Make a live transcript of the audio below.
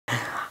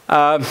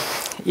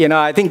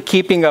I think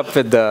keeping up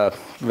with the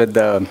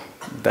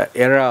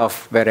era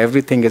of where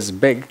everything is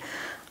big,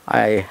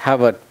 I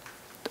have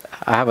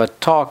a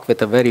talk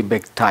with a very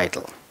big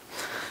title.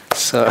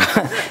 So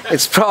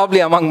it's probably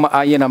among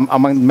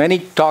many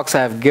talks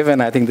I have given,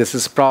 I think this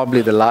is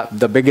probably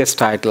the biggest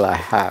title I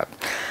have.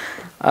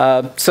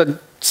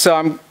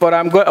 What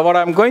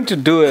I'm going to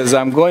do is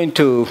I'm going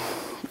to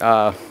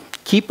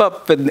keep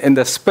up in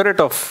the spirit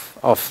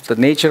of the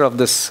nature of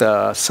this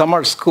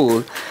summer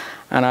school,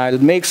 and I'll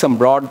make some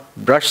broad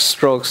brush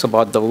strokes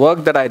about the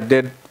work that I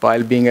did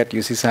while being at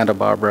UC Santa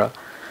Barbara.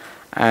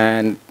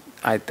 And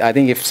I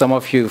think if some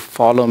of you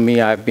follow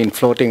me, I've been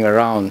floating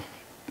around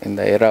in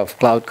the era of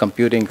cloud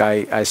computing.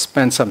 I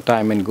spent some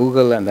time in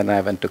Google, and then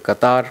I went to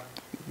Qatar.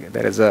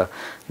 There is a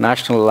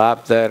national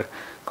lab there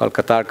called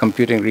Qatar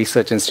Computing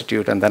Research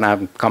Institute, and then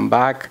I've come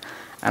back,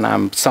 and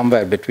I'm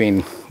somewhere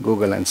between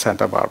Google and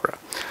Santa Barbara.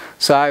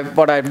 So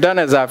what I've done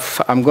is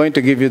I'm going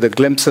to give you the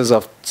glimpses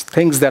of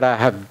things that I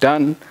have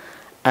done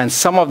and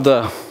some of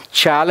the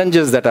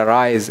challenges that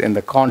arise in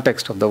the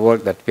context of the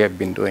work that we have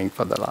been doing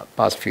for the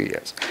past few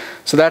years.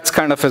 So that's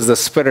kind of is the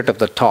spirit of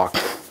the talk.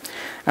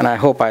 And I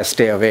hope I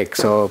stay awake.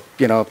 So,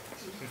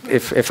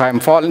 if I'm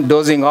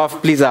dozing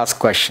off, please ask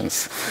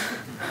questions.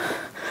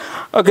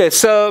 Okay,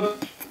 so,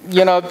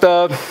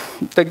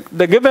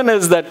 the given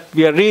is that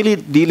we are really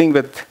dealing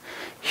with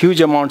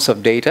huge amounts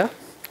of data.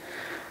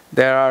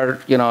 There are,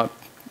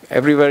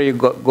 everywhere you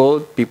go,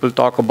 people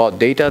talk about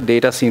data.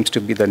 Data seems to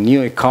be the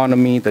new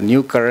economy, the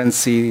new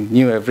currency,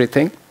 new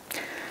everything.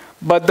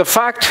 But the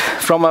fact,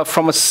 from a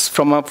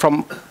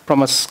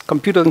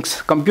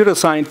computer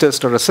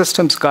scientist or a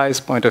systems guy's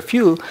point of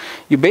view,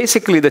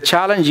 the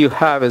challenge you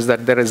have is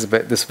that there is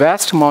this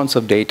vast amounts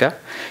of data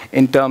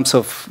in terms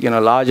of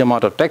large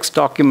amount of text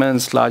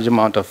documents, large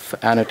amount of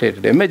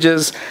annotated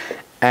images,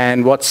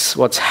 and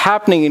what's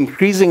happening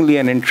increasingly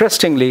and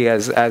interestingly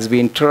as we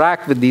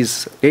interact with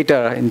these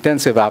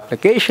data-intensive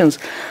applications,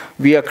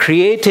 we are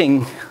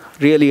creating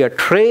really a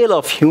trail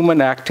of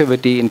human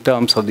activity in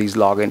terms of these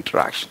log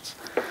interactions.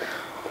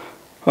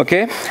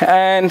 Okay,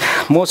 and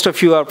most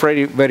of you are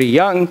very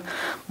young,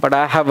 but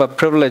I have a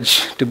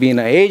privilege to be in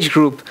an age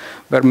group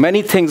where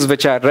many things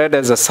which I read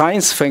as a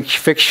science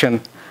fiction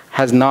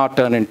has now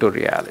turned into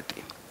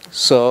reality.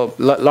 So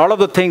a lot of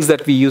the things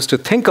that we used to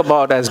think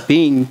about as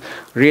being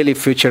really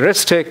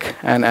futuristic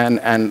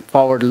and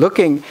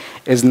forward-looking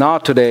is now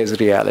today's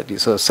reality.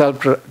 So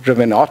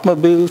self-driven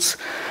automobiles,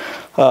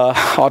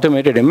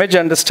 automated image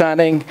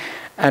understanding,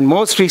 and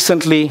most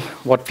recently,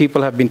 what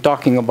people have been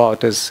talking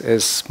about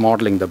is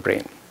modeling the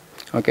brain.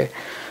 Okay,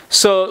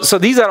 so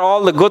these are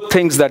all the good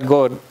things that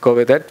go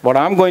with it. What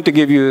I'm going to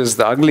give you is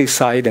the ugly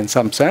side, in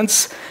some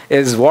sense,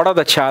 is what are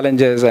the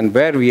challenges and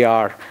where we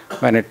are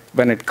when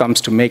it comes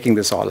to making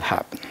this all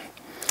happen.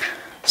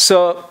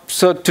 So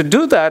to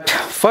do that,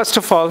 first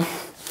of all,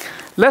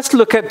 let's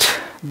look at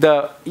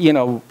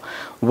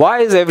why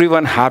is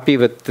everyone happy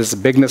with this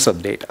bigness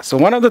of data? So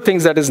one of the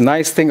things that is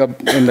nice thing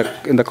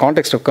in the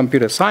context of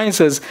computer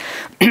science is,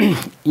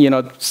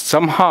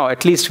 somehow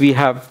at least we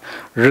have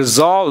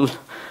resolved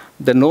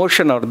the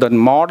notion or the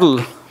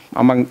model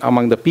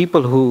among the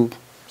people who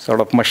sort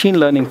of machine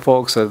learning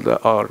folks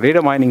or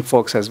data mining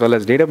folks as well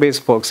as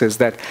database folks is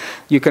that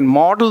you can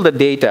model the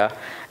data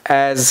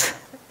as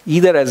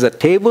either as a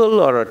table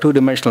or a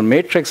two-dimensional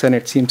matrix, and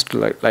it seems to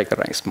like a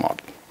nice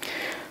model.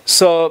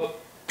 So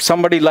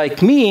somebody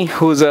like me,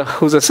 who's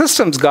a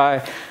systems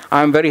guy,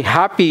 I'm very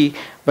happy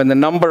when the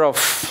number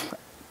of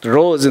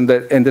rows in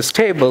this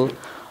table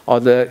or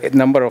the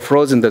number of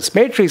rows in this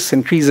matrix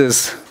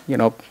increases,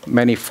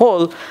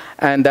 many-fold,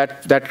 and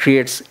that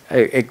creates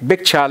a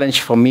big challenge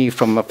for me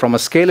from a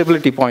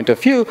scalability point of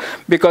view,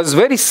 because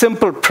very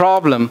simple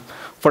problem.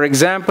 For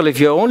example, if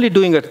you're only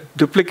doing a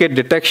duplicate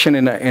detection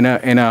in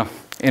a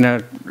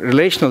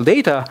relational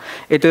data,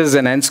 it is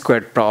an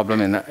n-squared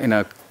problem in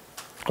a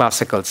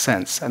classical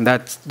sense, and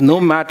that's no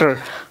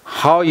matter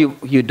how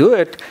you do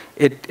it,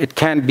 it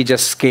can be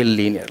just scaled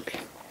linearly.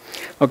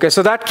 Okay,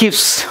 so that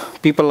keeps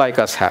people like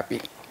us happy.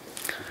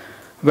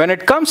 When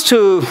it comes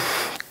to,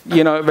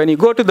 when you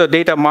go to the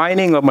data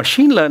mining or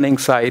machine learning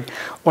side,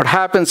 what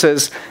happens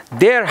is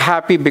they're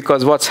happy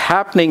because what's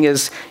happening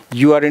is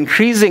you are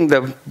increasing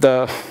the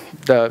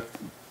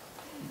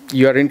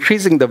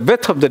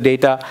width of the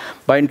data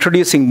by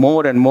introducing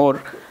more and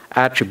more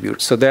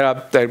attributes. So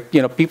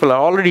people are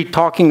already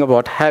talking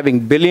about having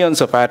billions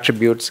of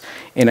attributes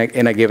in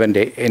a given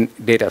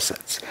data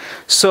sets.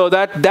 So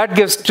that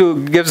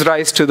gives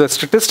rise to the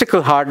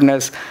statistical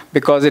hardness,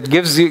 because it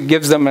gives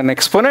them an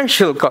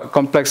exponential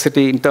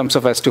complexity in terms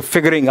of as to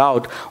figuring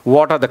out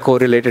what are the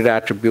correlated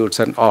attributes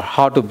or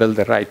how to build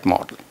the right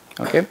model.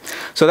 Okay,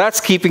 so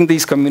that's keeping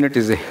these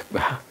communities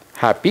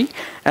happy,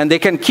 and they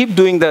can keep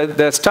doing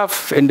their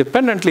stuff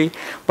independently.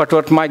 But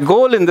what my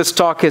goal in this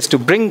talk is to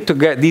bring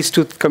together these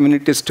two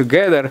communities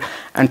together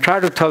and try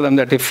to tell them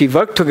that if we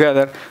work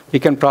together, we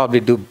can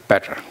probably do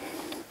better.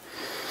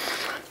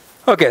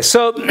 Okay,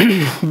 so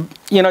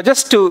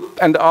just to,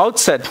 at the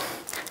outset,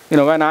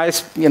 when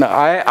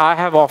I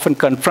have often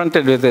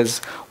confronted with is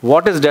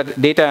what is data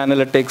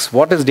analytics,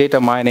 what is data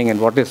mining, and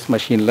what is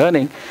machine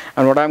learning.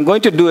 And what I'm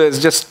going to do is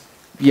just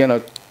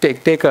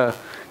take a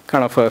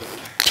kind of a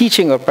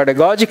teaching or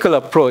pedagogical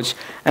approach,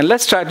 and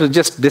let's try to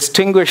just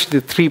distinguish the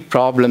three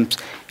problems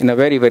in a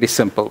very, very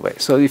simple way.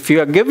 So if you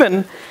are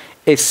given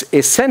a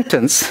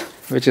sentence,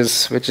 which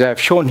I've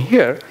shown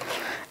here,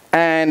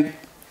 and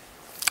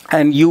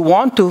you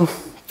want to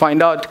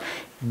find out,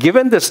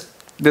 given this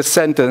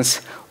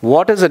sentence,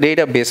 what is a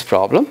database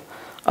problem?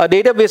 A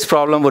database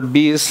problem would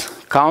be is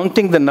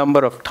counting the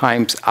number of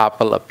times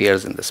Apple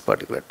appears in this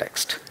particular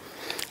text.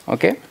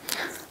 Okay?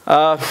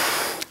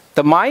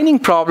 The mining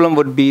problem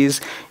would be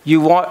is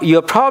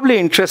you're probably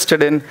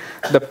interested in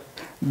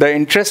the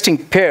interesting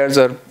pairs,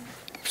 or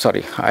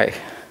sorry,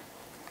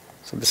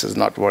 so this is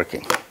not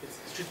working. It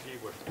should be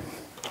working.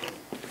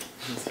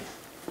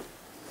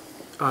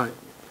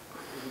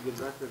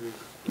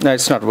 No,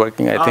 it's not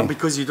working, I think.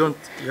 Because you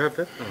have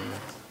that?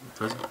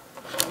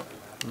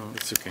 No,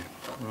 it's okay. I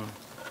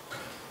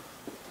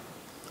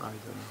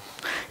don't know.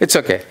 It's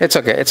okay.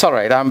 It's all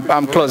right.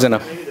 I'm close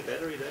enough. Maybe the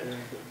battery there?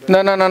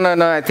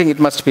 No. I think it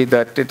must be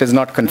that it is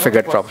not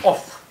configured properly.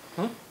 Off.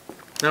 Huh?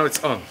 Now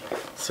it's on.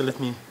 So let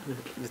me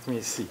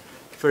see.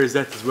 First,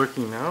 that is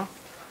working now.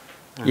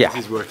 And Yeah. It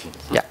is working.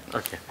 Yeah.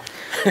 Okay.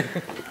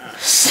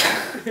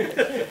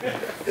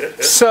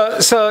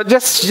 So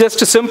just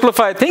to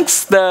simplify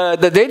things,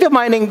 the data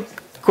mining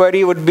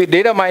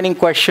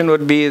question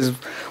would be is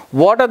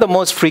what are the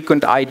most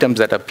frequent items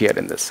that appear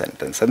in this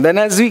sentence? And then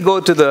as we go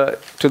to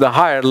the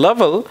higher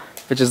level,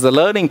 which is the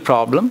learning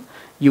problem,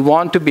 you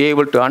want to be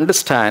able to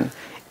understand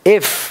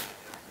if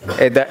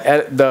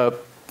the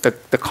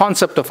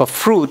concept of a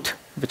fruit,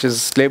 which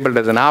is labeled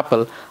as an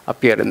apple,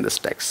 appear in this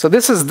text. So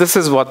this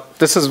is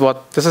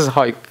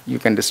how you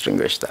can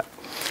distinguish that.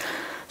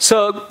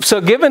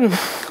 So given,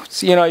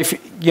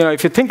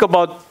 if you think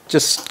about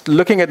just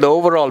looking at the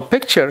overall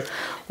picture,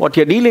 what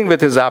you're dealing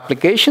with is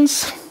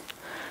applications,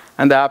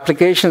 and the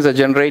applications are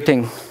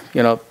generating,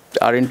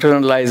 are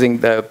internalizing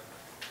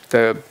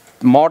the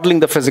modeling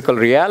the physical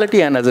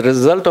reality, and as a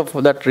result of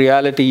that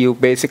reality, you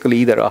basically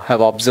either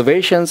have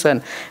observations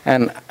and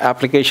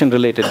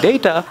application-related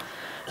data.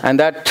 And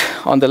that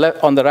on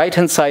the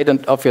right-hand side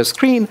of your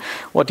screen,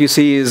 what you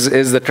see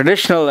is the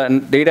traditional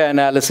and data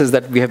analysis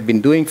that we have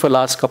been doing for the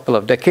last couple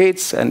of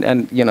decades,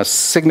 and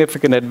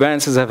significant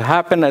advances have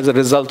happened as a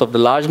result of the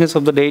largeness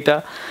of the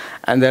data.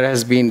 And there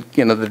has been,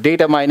 the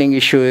data mining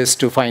issue is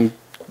to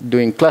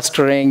doing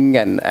clustering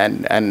and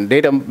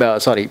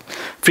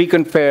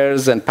frequent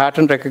pairs and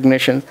pattern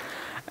recognition.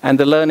 And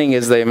the learning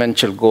is the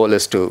eventual goal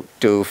is to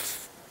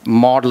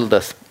model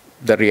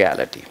the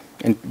reality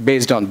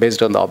based on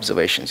the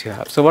observations you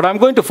have. So what I'm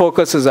going to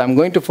focus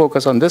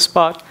on this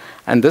part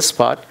and this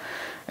part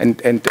in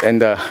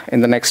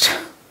the next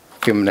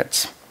few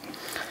minutes.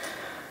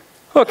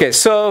 Okay,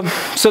 so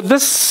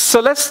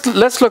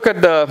let's look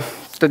at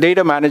the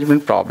data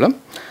management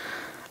problem,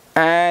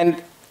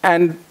 and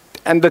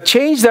the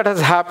change that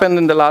has happened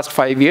in the last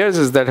 5 years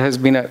is there has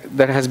been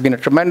a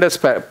tremendous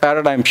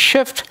paradigm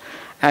shift,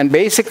 and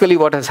basically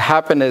what has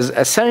happened is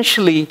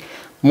essentially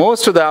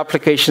most of the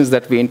applications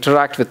that we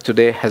interact with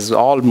today has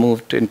all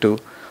moved into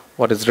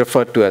what is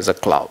referred to as a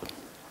cloud.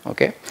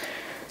 Okay,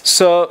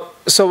 so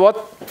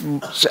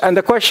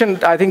the question,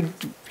 I think,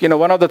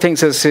 one of the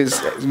things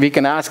is we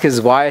can ask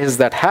is why has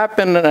that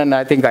happened, and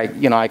I think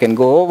I can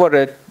go over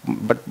it,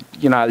 but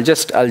I'll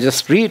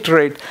just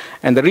reiterate,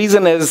 and the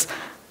reason is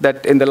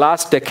that in the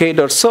last decade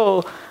or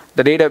so,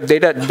 the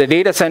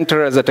data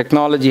center as a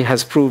technology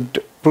has proved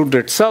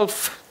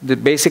itself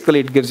that basically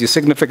it gives you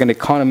significant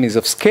economies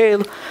of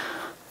scale.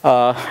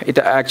 It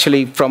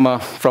actually, from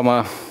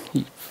a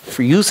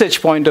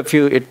usage point of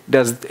view, it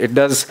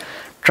does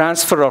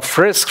transfer of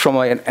risk from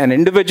an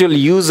individual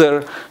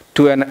user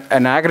to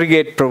an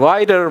aggregate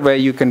provider, where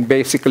you can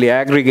basically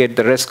aggregate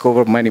the risk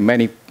over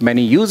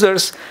many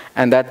users,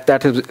 and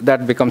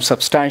that becomes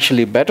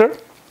substantially better.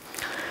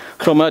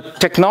 From a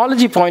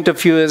technology point of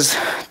view, is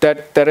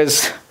that there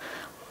is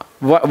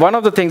one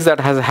of the things that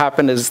has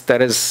happened is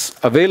there is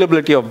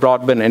availability of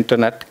broadband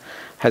internet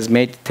has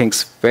made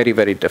things very,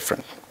 very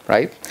different.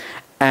 Right?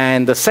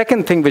 And the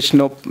second thing, which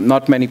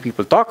not many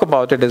people talk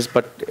about it, is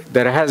but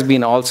there has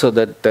been also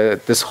that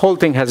this whole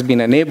thing has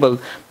been enabled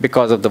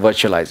because of the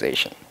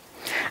virtualization.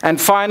 And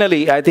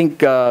finally, I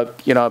think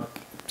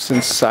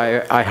since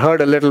I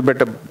heard a little bit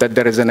that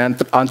there is an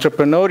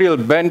entrepreneurial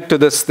bent to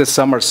this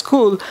summer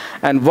school,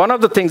 and one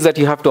of the things that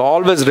you have to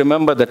always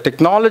remember, that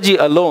technology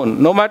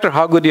alone, no matter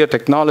how good your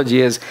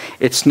technology is,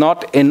 it's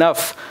not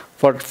enough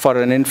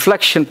for an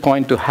inflection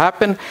point to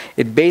happen.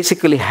 It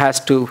basically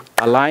has to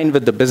align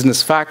with the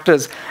business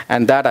factors,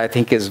 and that, I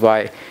think, is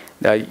why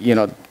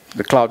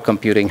the cloud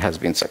computing has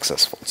been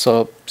successful.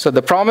 So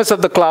the promise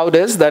of the cloud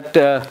is that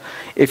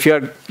if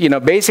you're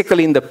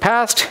basically in the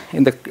past,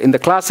 in the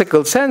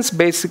classical sense,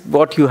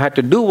 what you had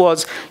to do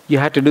was you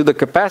had to do the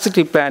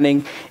capacity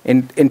planning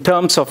in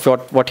terms of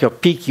what your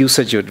peak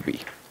usage would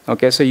be.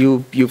 Okay, so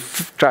you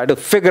try to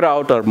figure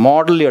out or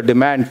model your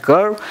demand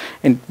curve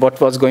in what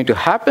was going to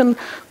happen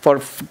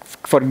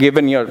for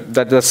given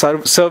the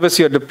service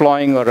you're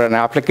deploying or an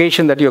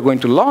application that you're going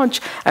to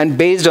launch, and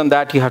based on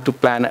that, you have to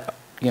plan,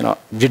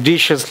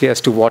 judiciously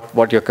as to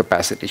what your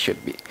capacity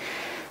should be.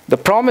 The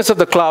promise of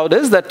the cloud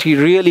is that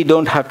you really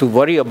don't have to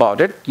worry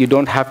about it. You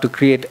don't have to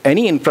create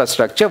any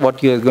infrastructure.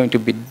 What you're going to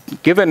be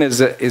given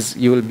is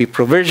you will be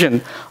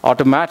provisioned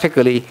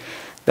automatically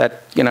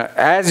that,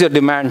 as your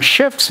demand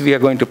shifts, we are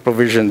going to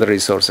provision the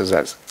resources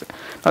as.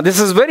 Now, this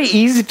is very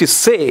easy to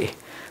say,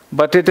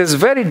 but it is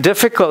very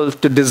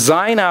difficult to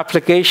design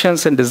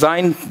applications and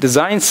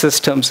design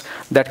systems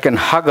that can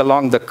hug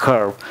along the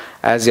curve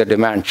as your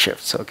demand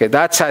shifts. Okay,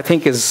 that's, I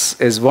think,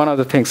 is one of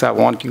the things I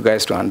want you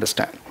guys to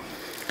understand.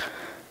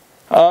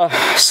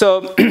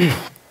 So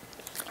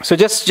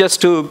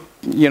just to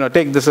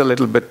take this a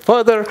little bit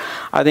further,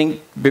 I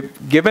think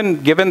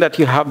given that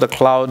you have the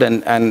cloud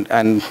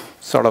and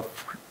sort of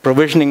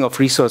provisioning of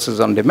resources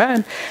on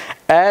demand,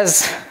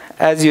 as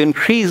you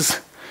increase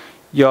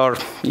your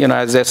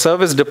as a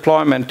service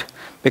deployment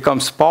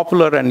becomes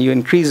popular and you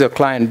increase your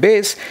client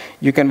base,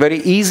 you can very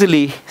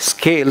easily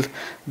scale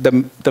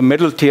the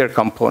middle tier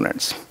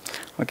components.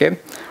 Okay,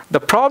 the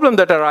problem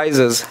that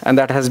arises and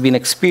that has been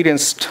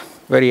experienced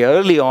very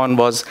early on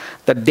was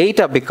that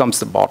data becomes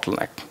the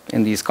bottleneck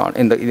in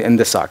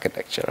this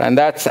architecture, and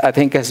that's, I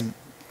think,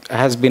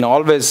 has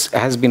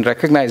been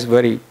recognized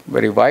very,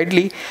 very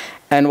widely.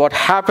 And what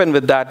happened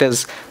with that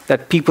is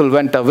that people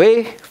went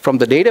away from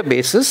the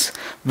databases,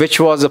 which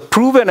was a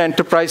proven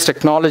enterprise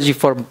technology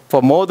for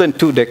more than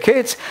 2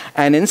 decades,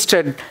 and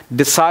instead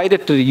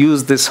decided to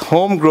use these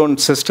homegrown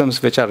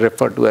systems, which are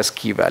referred to as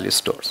key value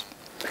stores.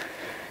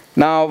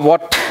 Now,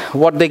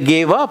 what they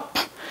gave up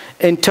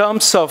in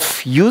terms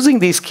of using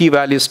these key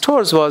value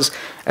stores was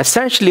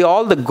essentially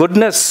all the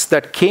goodness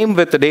that came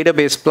with the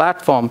database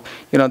platform,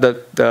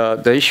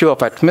 the issue of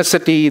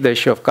atomicity, the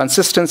issue of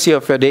consistency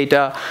of your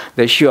data,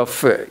 the issue of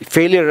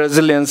failure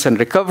resilience and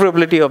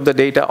recoverability of the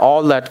data,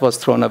 all that was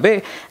thrown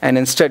away, and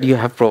instead you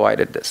have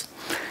provided this.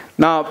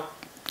 Now,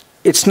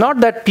 it's not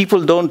that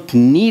people don't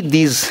need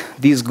these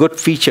good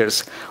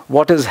features.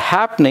 What is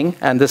happening,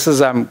 and this is,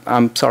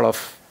 I'm sort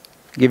of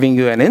giving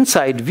you an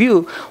inside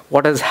view,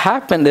 what has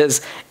happened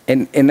is,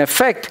 in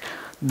effect,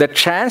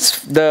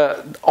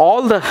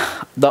 all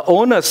the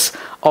onus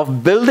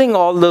of building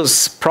all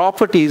those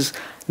properties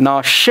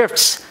now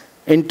shifts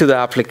into the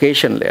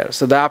application layer.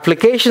 So the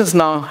applications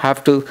now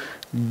have to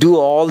do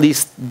all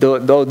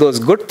those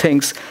good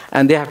things,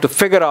 and they have to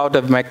figure out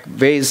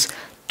ways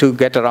to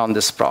get around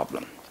this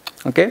problem.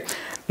 Okay?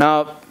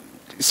 Now,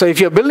 so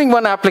if you're building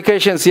one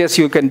application, yes,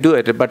 you can do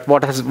it. But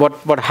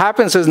what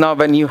happens is now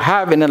when you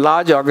have in a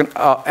large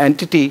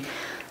entity,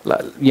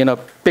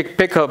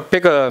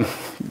 pick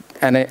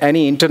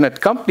any internet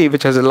company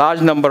which has a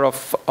large number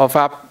of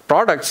app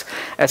products,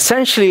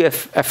 essentially,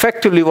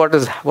 effectively,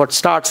 what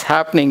starts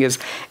happening is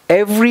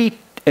every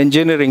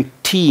engineering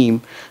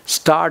team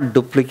start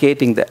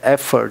duplicating the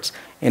efforts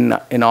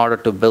in order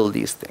to build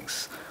these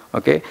things.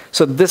 Okay,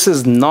 so this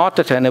is not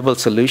a tenable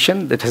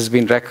solution that has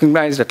been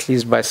recognized at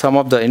least by some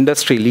of the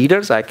industry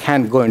leaders. I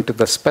can't go into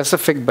the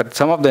specific, but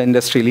some of the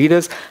industry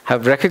leaders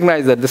have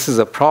recognized that this is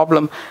a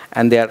problem,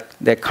 and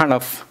they're kind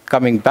of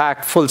coming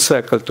back full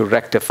circle to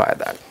rectify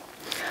that.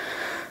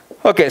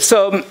 Okay,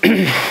 so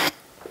the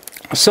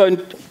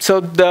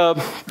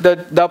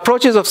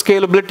approaches of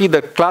scalability,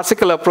 the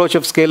classical approach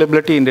of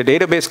scalability in the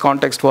database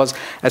context was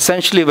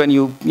essentially when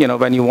you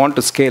want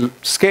to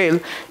scale,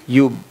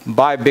 you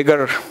buy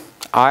bigger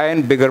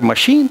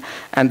machine,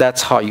 and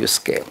that's how you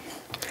scale.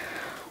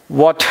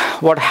 What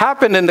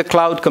happened in the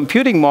cloud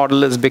computing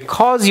model is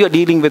because you're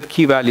dealing with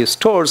key value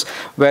stores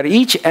where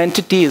each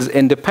entity is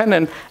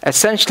independent,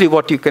 essentially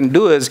what you can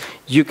do is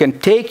you can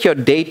take your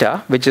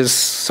data, which is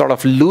sort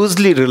of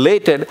loosely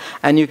related,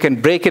 and you can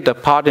break it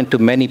apart into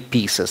many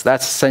pieces.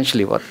 That's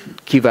essentially what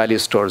key value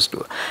stores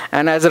do.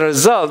 And as a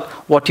result,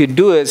 what you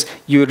do is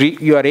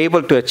you are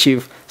able to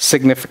achieve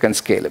significant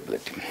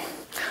scalability.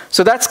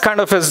 So that's kind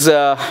of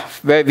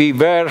where we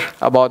were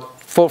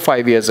about 4 or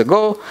 5 years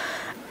ago.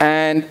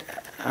 And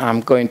I'm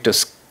going to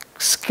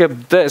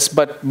skip this,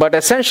 but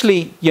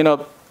essentially,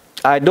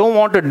 I don't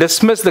want to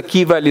dismiss the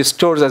key value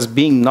stores as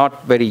being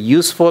not very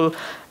useful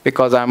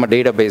because I'm a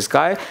database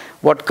guy.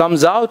 What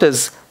comes out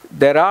is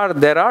there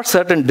are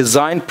certain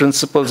design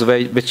principles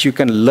which you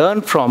can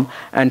learn from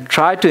and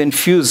try to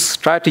use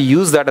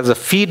that as a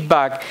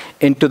feedback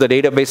into the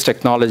database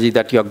technology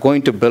that you're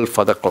going to build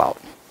for the cloud.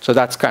 So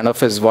that's kind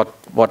of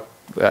what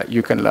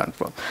you can learn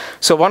from.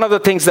 So one of the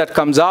things that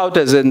comes out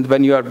is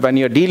when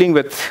you're dealing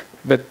with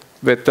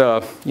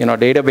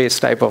database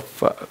type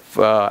of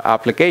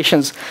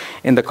applications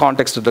in the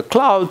context of the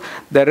cloud,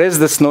 there is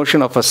this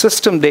notion of a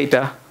system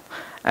data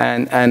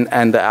and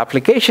the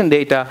application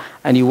data,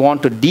 and you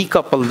want to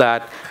decouple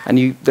that,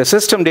 and the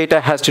system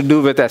data has to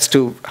do with as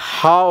to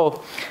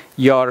how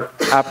your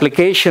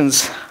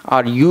applications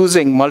are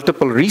using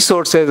multiple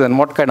resources and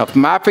what kind of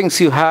mappings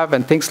you have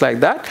and things like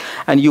that,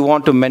 and you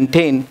want to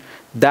maintain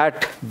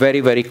that very,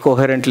 very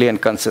coherently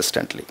and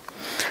consistently.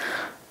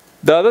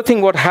 The other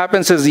thing what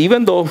happens is,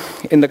 even though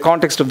in the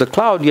context of the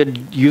cloud, you're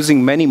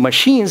using many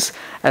machines,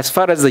 as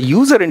far as the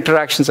user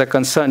interactions are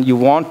concerned, you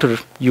want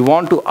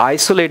to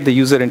isolate the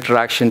user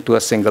interaction to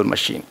a single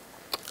machine.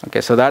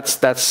 Okay, so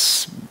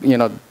that's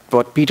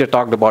what Peter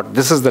talked about.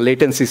 This is the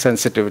latency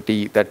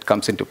sensitivity that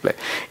comes into play.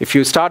 If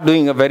you start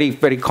doing a very,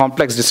 very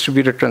complex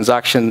distributed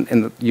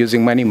transaction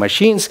using many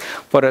machines,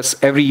 for us,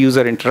 every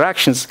user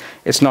interactions,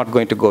 it's not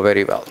going to go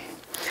very well.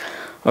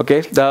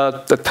 Okay,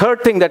 the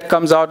third thing that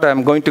comes out,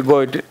 I'm going to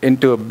go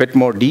into a bit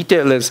more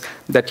detail, is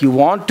that you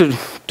want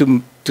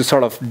to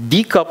sort of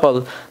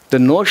decouple the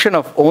notion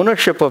of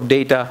ownership of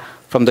data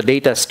from the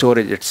data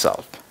storage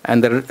itself.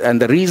 And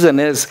the reason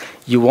is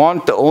you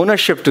want the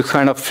ownership to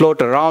kind of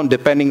float around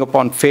depending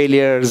upon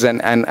failures and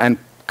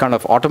kind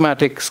of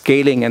automatic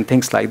scaling and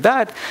things like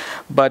that,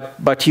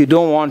 but you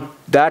don't want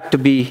that to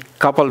be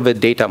coupled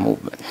with data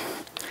movement.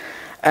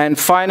 And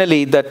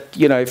finally, that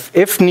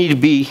if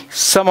need be,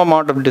 some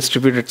amount of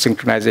distributed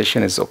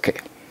synchronization is okay.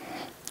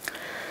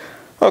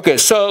 Okay,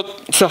 so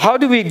how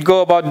do we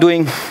go about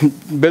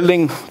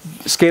building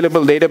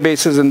scalable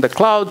databases in the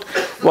cloud?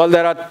 Well,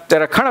 there are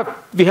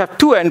we have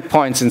two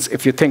endpoints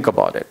if you think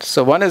about it.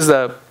 So one is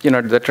the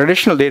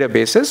traditional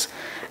databases,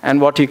 and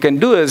what you can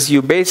do is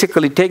you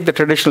basically take the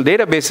traditional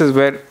databases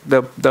where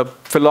the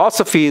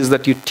philosophy is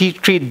that you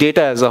treat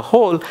data as a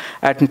whole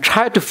and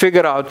try to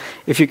figure out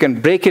if you can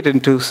break it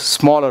into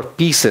smaller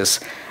pieces.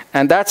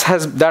 And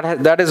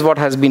that is what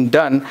has been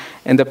done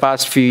in the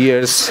past few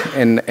years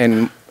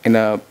in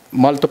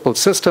multiple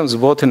systems,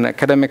 both in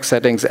academic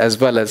settings as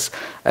well as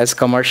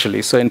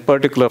commercially. So in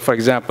particular, for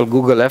example,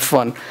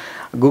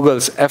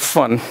 Google's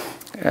F1,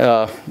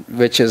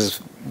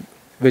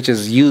 which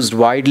is used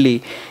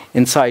widely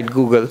inside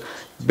Google,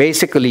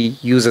 basically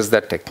uses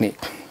that technique.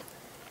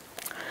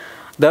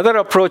 The other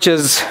approach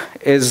is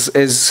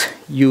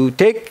you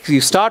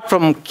start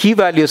from key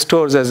value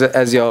stores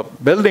as your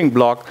building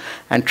block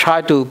and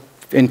try to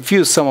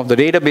infuse some of the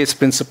database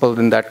principles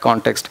in that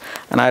context.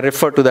 And I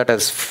refer to that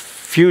as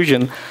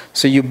fusion.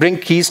 So you bring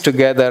keys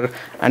together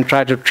and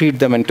try to treat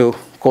them into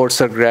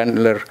coarser,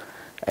 granular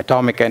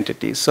atomic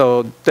entities.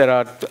 So there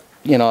are,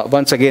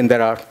 once again,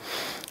 there are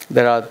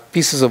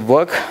pieces of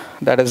work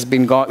that exist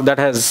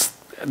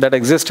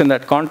in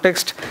that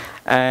context.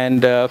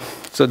 And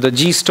so the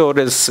G store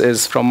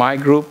is from my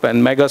group,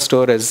 and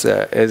Megastore is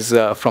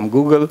from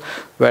Google,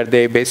 where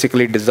they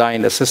basically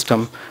designed a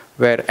system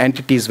where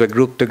entities were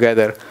grouped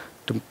together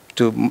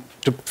to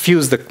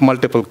fuse the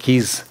multiple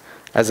keys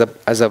as a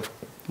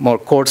more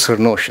coarser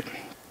notion.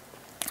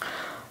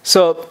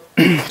 So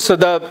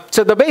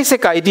the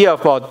basic idea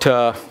about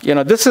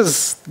this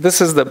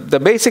is the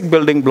basic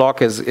building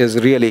block is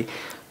really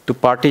to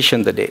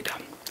partition the data.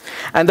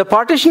 And the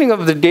partitioning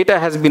of the data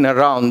has been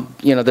around,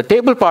 the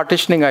table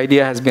partitioning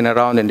idea has been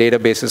around in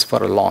databases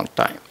for a long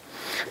time.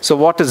 So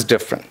what is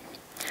different?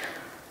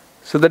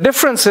 So the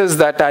difference is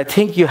that I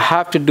think you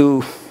have to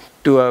do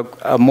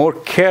a more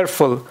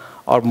careful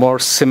or more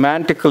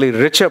semantically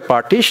richer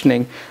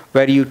partitioning,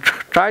 where you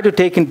try to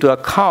take into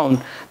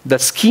account the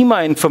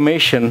schema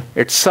information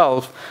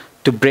itself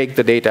to break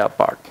the data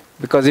apart.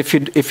 Because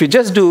if you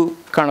just do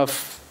kind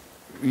of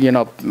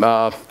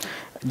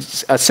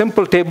a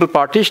simple table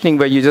partitioning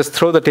where you just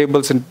throw the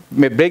tables and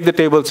break the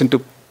tables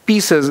into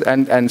pieces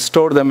and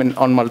store them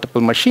on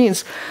multiple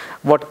machines,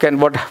 what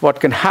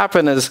can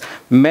happen is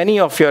many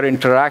of your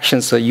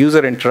interactions, so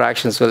user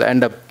interactions, will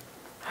end up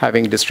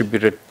having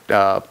distributed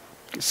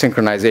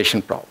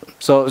synchronization problem.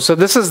 So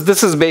this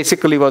is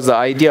basically was the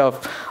idea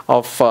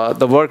of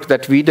the work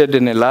that we did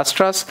in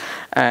Illustras,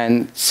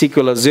 and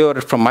SQL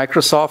Azure from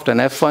Microsoft and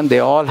F1. They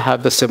all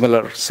have the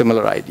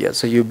similar idea.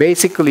 So you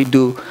basically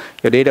do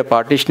your data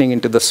partitioning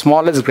into the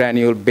smallest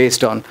granule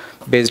based on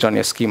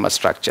your schema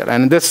structure.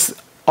 And this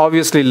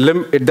obviously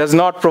it does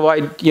not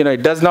provide,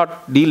 it does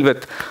not deal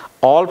with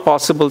all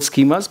possible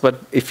schemas, but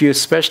if you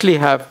especially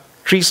have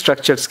tree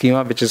structured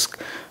schema, which is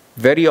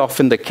very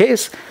often the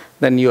case,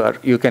 then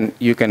you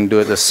can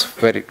do this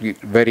very,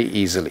 very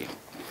easily.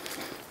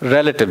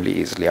 Relatively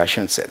easily, I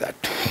shouldn't say that.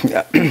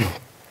 Yeah.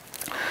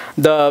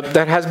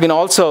 There has been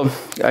also,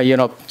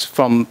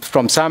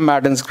 from Sam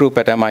Madden's group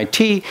at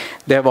MIT,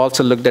 they have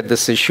also looked at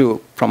this issue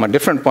from a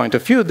different point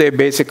of view. They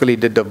basically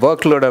did the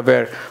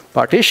workload-aware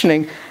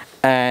partitioning,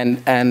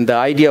 and the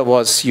idea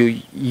was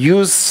you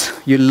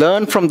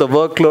learn from the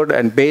workload,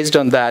 and based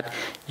on that,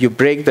 you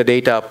break the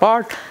data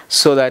apart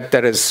so that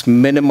there is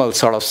minimal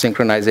sort of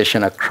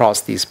synchronization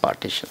across these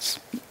partitions.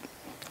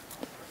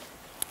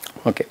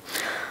 Okay.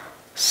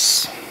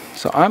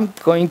 So I'm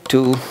going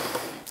to.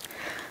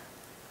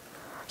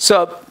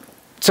 So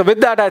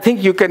with that, I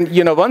think you can,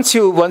 once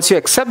you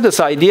accept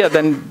this idea,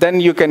 then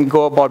you can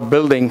go about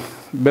building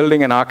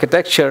an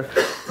architecture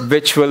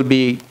which will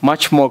be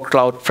much more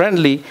cloud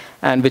friendly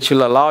and which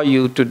will allow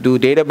you to do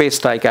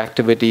database-like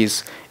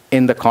activities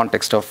in the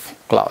context of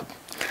cloud.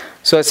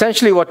 So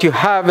essentially, what you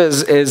have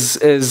is so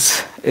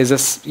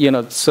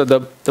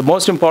the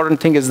most important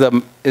thing is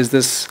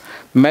this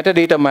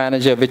metadata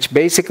manager, which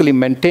basically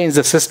maintains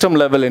the system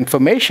level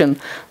information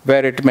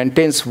where it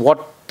maintains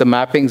what the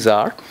mappings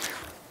are.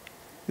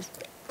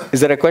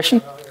 Is there a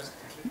question?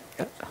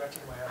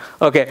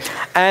 Okay,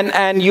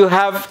 and you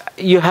have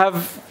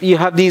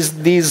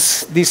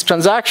these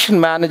transaction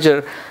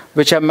manager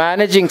which are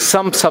managing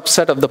some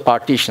subset of the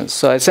partitions.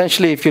 So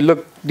essentially, if you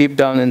look deep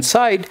down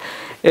inside,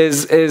 there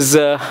is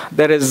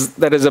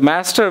a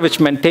master which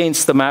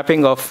maintains the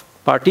mapping of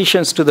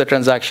partitions to the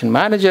transaction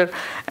manager,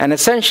 and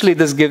essentially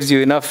this gives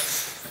you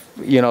enough,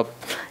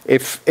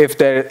 if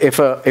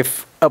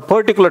a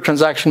particular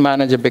transaction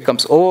manager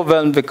becomes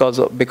overwhelmed because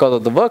of the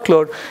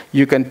workload,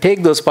 you can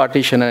take those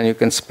partitions and you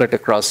can split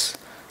across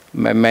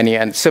many,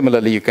 and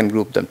similarly you can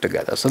group them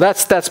together. So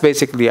that's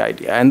basically the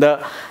idea. And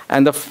the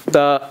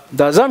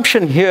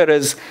assumption here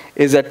is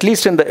at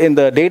least in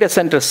the data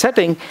center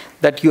setting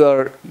that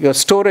your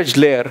storage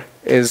layer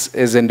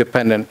is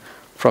independent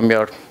from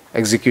your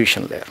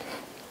execution layer,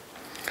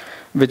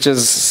 which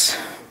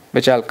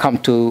I'll come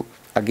to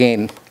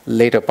again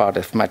later part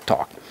of my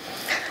talk.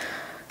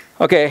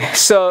 Okay,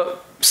 so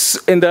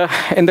in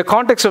the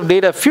context of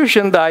data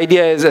fusion, the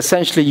idea is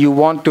essentially you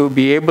want to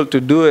be able to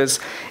do is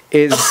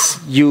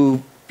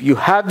you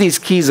have these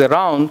keys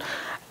around,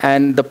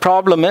 and the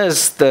problem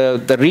is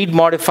the read,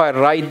 modify,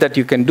 write that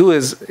you can do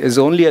is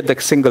only at the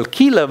single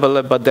key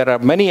level, but there are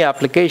many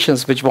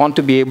applications which want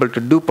to be able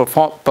to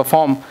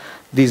perform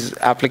these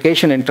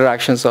application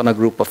interactions on a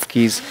group of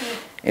keys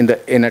in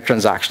a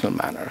transactional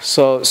manner.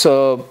 So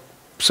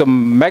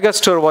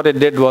Megastore, what it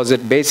did was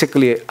it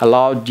basically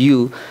allowed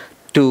you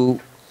to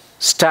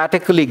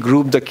statically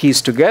group the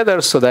keys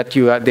together so that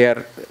they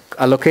are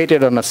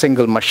allocated on a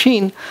single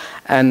machine,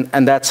 and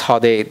that's how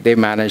they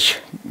manage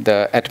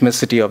the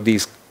atomicity of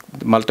these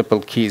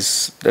multiple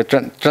keys, the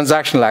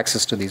transactional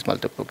access to these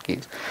multiple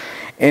keys.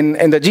 In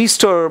the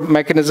GStore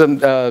mechanism,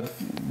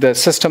 the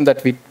system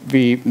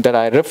that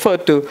I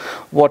referred to,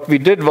 what we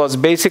did was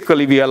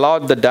basically we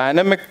allowed the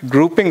dynamic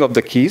grouping of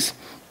the keys,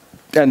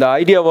 and the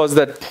idea was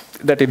that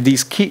if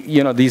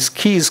these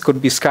keys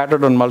could be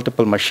scattered on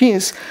multiple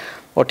machines,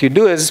 what you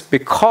do is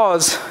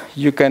because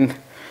you have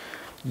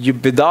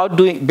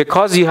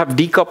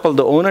decoupled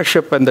the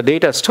ownership and the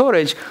data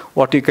storage,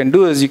 what you can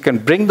do is you can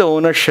bring the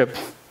ownership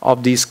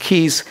of these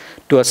keys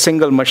to a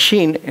single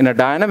machine in a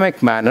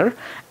dynamic manner,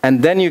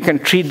 and then you can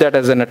treat that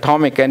as an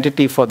atomic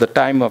entity for the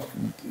time of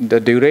the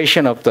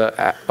duration of the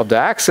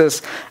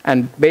access,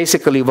 and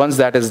basically once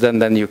that is done,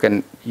 then you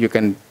can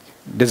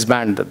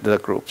disband the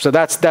group. So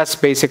that's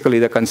basically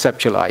the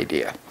conceptual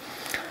idea.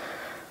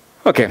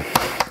 Okay.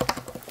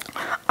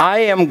 I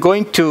am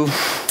going to,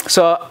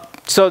 so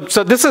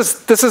this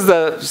is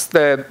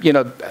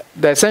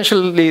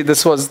essentially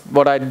this was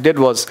what I did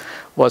was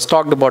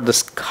talked about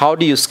this, how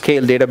do you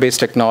scale database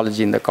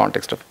technology in the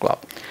context of cloud.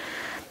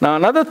 Now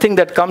another thing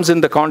that comes in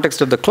the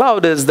context of the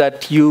cloud is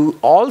that you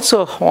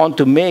also want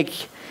to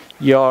make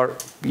your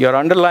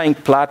underlying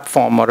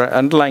platform or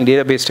underlying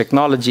database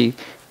technology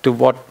to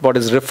what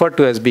is referred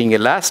to as being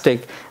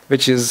elastic,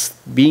 which is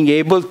being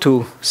able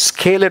to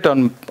scale it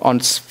on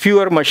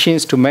fewer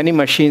machines to many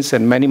machines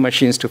and many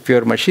machines to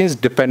fewer machines,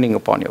 depending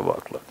upon your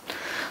workload.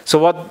 So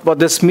what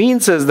this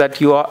means is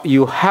that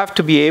you have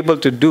to be able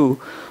to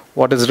do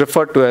what is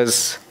referred to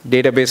as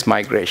database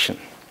migration.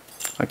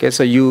 Okay,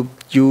 so you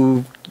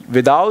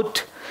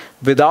without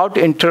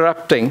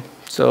interrupting,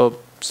 so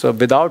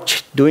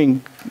without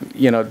doing,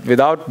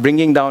 without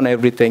bringing down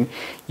everything,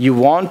 you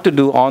want to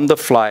do on the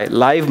fly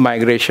live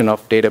migration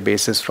of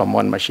databases from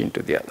one machine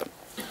to the other.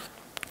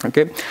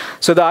 Okay,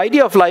 so the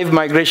idea of live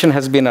migration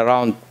has been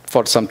around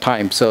for some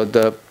time. So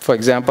for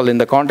example, in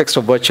the context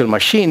of virtual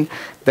machine,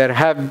 there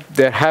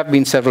have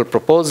been several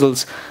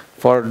proposals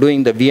for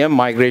doing the VM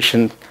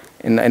migration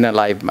in a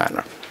live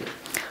manner.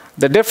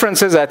 The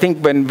difference is, I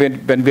think, when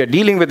we are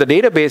dealing with the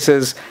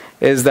databases,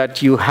 is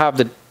that you have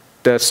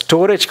the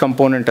storage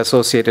component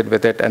associated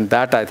with it, and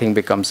that I think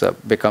becomes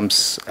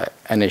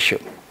an issue.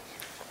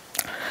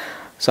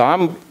 So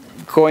I'm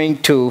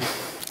going to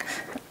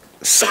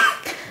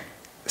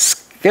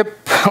skip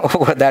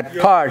over that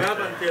part.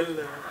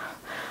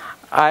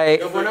 I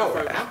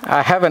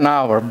have an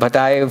hour, but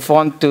I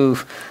want to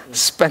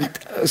spend.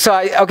 So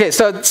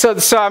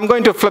I'm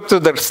going to flip through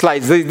the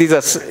slides. These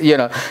are,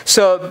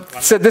 So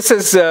this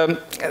is,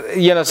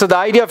 So the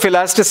idea of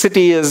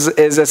elasticity is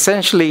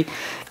essentially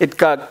it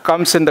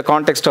comes in the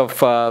context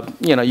of,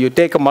 you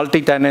take a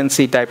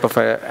multi-tenancy type of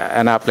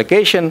an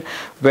application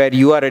where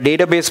you are a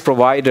database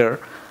provider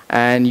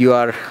and you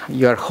are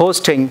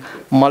hosting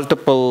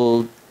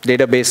multiple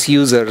database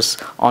users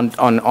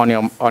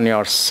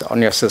on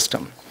your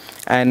system.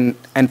 And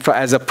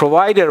as a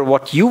provider,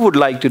 what you would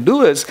like to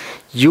do is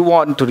you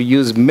want to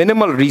use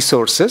minimal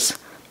resources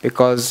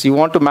because you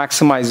want to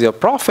maximize your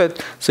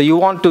profit. So you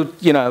want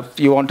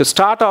to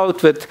start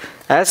out with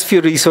as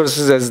few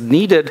resources as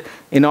needed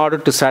in order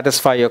to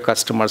satisfy your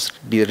customers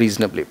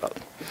reasonably well.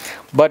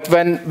 But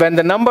when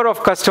the number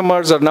of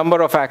customers or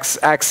number of the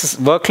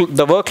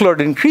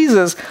workload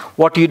increases,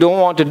 what you don't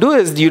want to do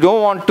is you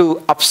don't want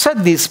to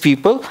upset these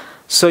people.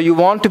 So you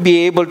want to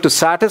be able to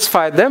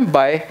satisfy them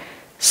by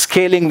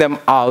scaling them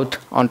out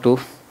onto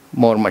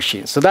more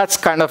machines. So that's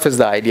kind of is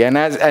the idea.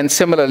 And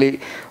similarly,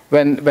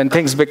 when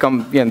things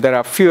become, there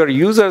are fewer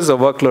users, the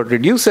workload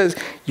reduces,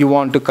 you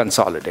want to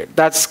consolidate.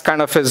 That's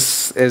kind of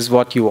is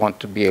what you want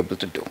to be able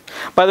to do.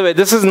 By the way,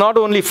 this is not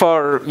only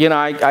for,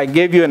 I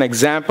gave you an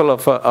example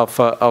of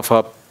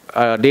a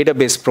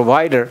database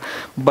provider,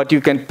 but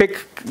you can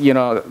pick,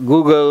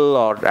 Google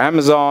or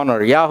Amazon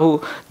or Yahoo.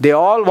 They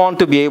all want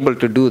to be able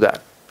to do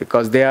that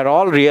because they are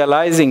all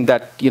realizing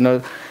that,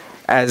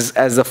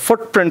 as the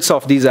footprints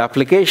of these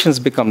applications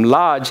become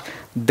large,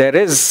 there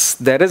is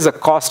a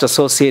cost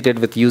associated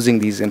with using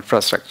these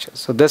infrastructures.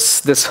 So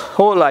this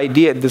whole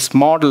idea, this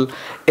model,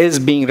 is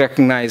being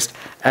recognized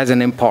as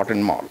an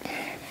important model.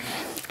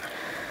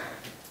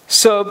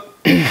 So,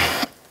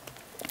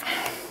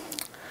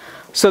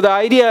 so the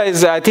idea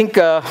is, I think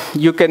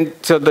you can.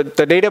 So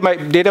the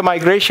data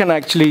migration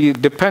actually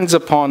depends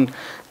upon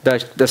the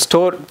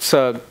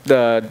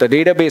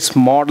database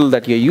model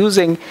that you're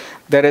using.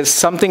 There is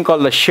something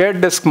called the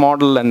shared disk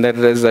model, and there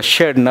is a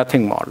shared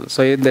nothing model.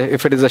 So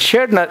if it is a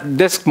shared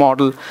disk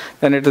model,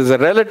 then it is a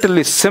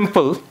relatively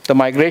simple. The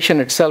migration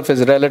itself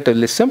is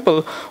relatively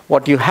simple.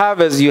 What you have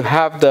is you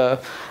have the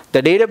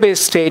database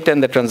state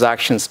and the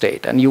transaction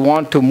state, and you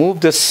want to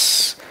move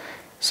this.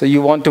 So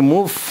you want to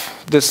move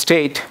this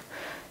state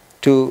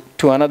to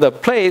another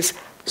place.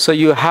 So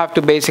you have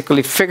to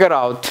basically figure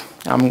out,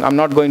 I'm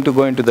not going to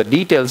go into the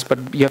details, but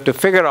you have to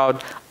figure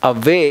out a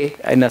way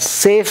in a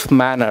safe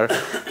manner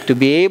to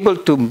be able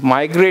to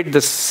migrate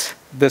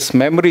this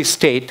memory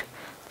state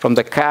from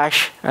the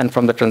cache and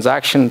from the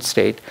transaction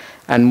state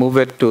and move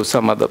it to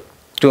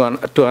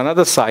to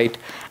another site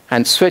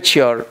and switch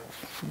your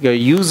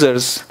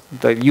users,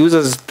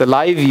 the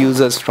live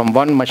users, from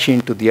one machine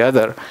to the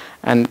other.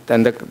 And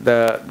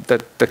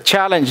the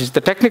challenge,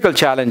 the technical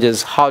challenge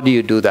is, how do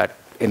you do that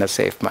in a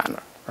safe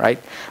manner, right?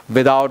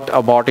 Without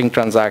aborting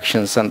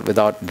transactions and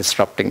without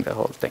disrupting the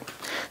whole thing.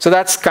 So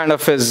that's kind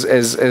of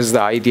is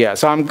the idea.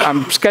 So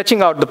I'm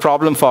sketching out the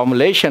problem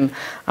formulation.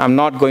 I'm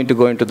not going to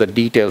go into the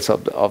details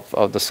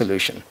of the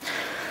solution.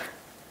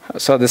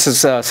 So this is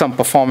some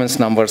performance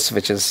numbers,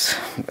 which is,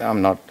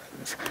 I'm not.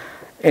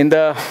 In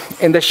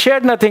the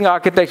shared nothing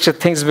architecture,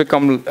 things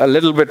become a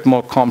little bit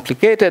more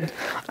complicated,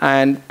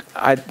 and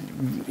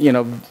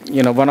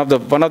one of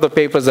the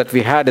papers that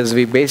we had is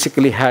we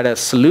basically had a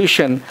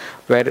solution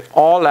where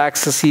all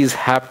accesses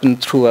happen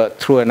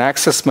through an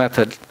access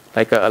method,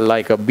 like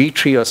a B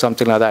tree or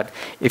something like that.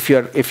 If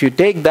you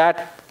take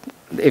that,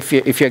 if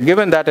you're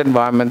given that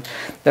environment,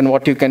 then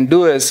what you can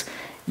do is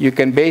you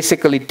can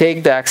basically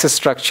take the access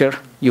structure,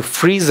 you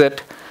freeze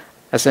it.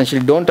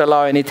 Essentially, don't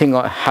allow anything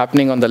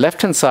happening on the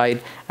left-hand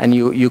side, and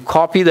you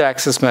copy the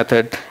access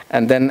method,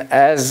 and then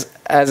as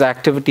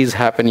activities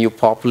happen, you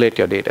populate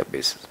your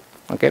databases.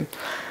 Okay.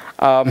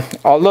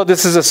 Although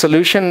this is a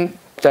solution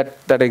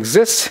that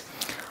exists,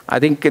 I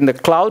think in the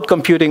cloud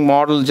computing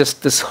model,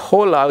 just this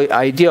whole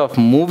idea of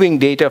moving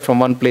data from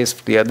one place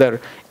to the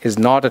other is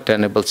not a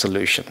tenable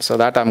solution. So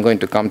that I'm going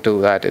to come to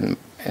that in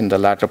the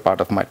latter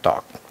part of my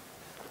talk.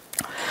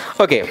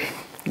 Okay,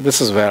 this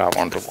is where I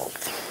want to move.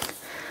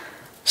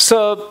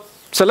 So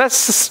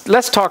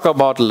let's talk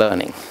about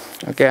learning,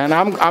 okay? And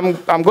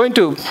I'm going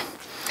to.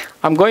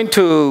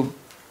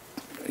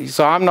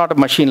 So I'm not a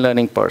machine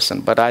learning person,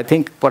 but I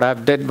think what I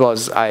did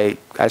was I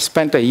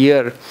spent a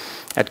year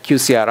at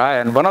QCRI,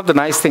 and one of the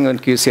nice things in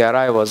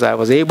QCRI was I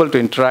was able to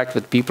interact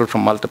with people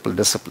from multiple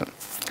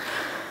disciplines.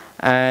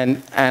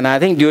 And I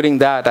think during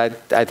that,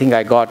 I think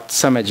I got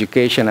some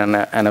education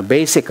and a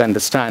basic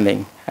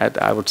understanding,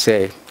 I would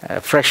say,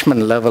 a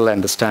freshman level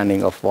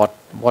understanding of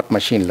what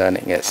machine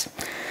learning is.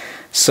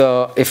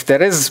 So if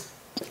there is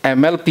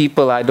ML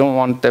people, I don't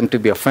want them to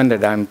be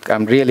offended.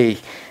 I'm really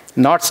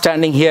not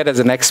standing here as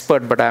an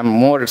expert, but I'm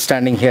more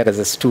standing here as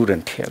a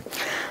student here.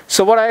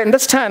 So what I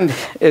understand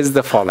is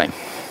the following.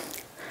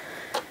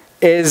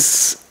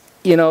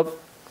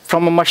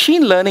 From a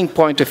machine learning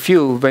point of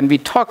view, when we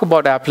talk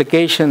about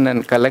application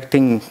and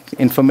collecting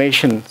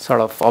information,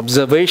 sort of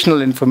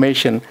observational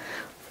information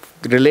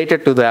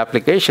related to the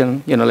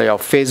application, like your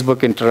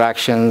Facebook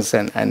interactions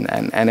and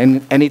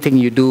anything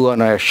you do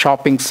on a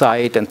shopping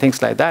site and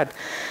things like that,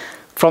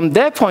 from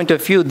their point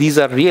of view, these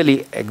are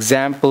really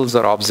examples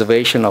or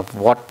observation of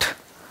what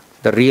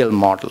the real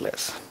model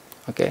is.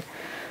 Okay?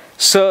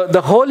 So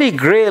the holy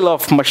grail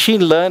of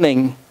machine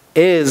learning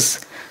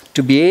is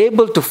to be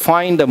able to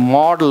find a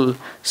model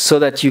so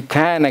that you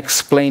can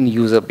explain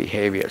user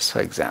behaviors,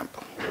 for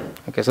example.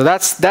 Okay, so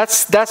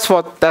that's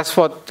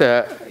what.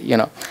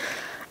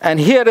 And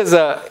here is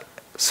a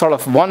sort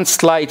of one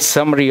slide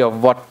summary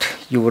of what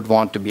you would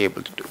want to be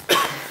able to do.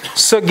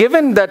 So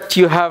given that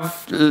you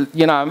have,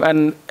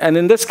 and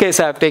in this case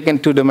I have taken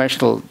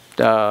two-dimensional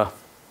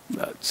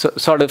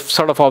sort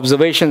of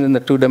observations in the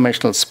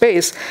two-dimensional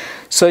space.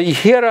 So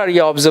here are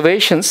your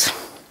observations,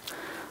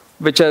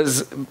 which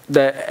is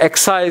the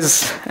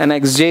xi's and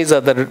xj's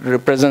are the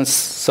represents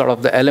sort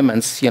of the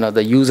elements.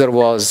 The user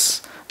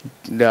was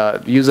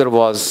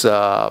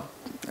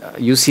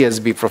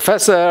UCSB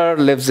professor,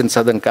 lives in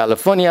Southern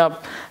California,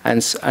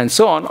 and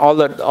so on,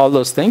 all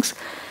those things.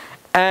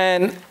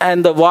 And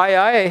the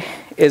YI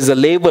is a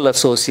label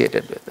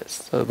associated with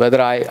this. So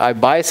whether I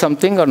buy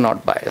something or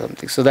not buy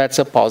something. So that's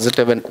a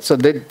positive. And so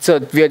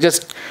we are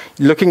just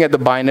looking at the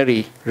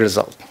binary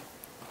result.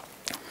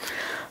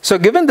 So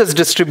given this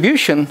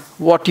distribution,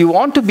 what you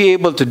want to be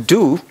able to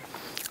do,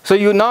 so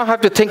you now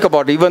have to think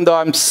about, even though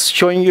I'm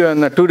showing you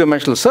on a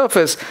two-dimensional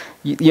surface,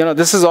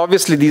 this is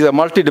obviously, these are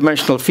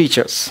multidimensional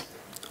features,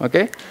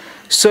 okay?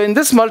 So in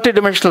this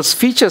multidimensional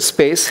feature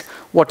space,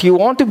 what you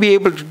want to be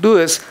able to do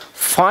is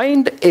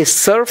find a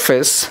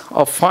surface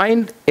or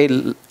find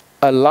a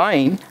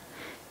line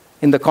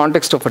in the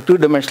context of a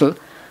two-dimensional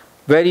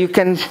where you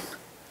can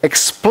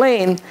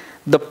explain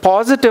the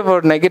positive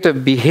or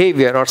negative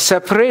behavior or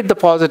separate the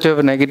positive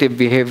and negative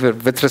behavior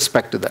with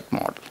respect to that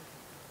model,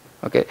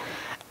 okay?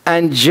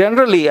 And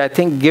generally, I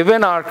think,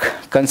 given our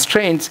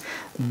constraints,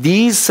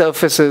 these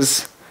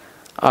surfaces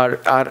are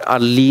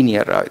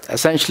linear. Right?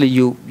 Essentially,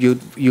 you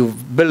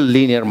build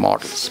linear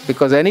models,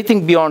 because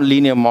anything beyond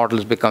linear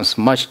models becomes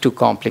much too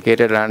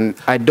complicated, and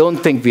I don't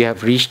think we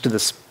have reached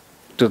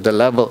to the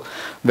level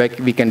where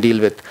we can deal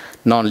with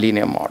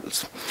nonlinear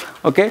models.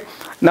 Okay.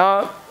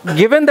 Now,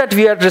 given that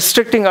we are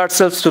restricting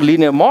ourselves to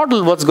linear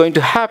model, what's going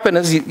to happen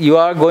is you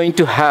are going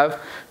to have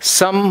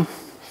some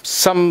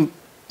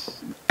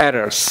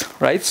errors,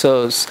 right?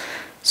 So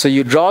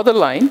you draw the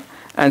line,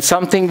 and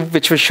something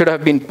which should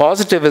have been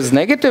positive is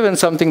negative, and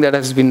something that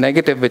has been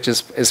negative which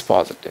is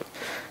positive.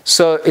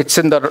 So it's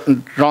in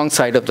the wrong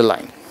side of the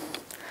line.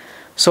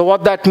 So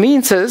what that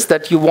means is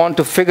that you want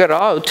to figure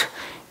out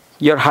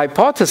your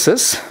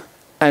hypothesis,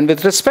 and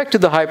with respect to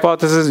the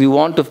hypothesis, you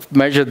want to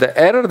measure the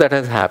error that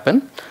has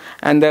happened,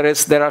 and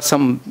there are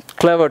some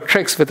clever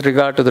tricks with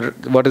regard to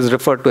what is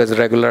referred to as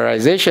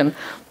regularization.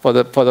 For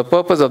the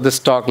purpose of this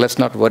talk, let's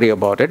not worry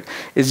about it.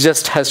 It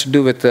just has to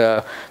do with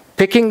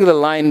picking the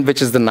line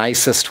which is the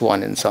nicest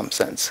one in some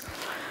sense.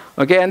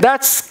 Okay, and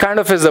that's kind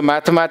of is a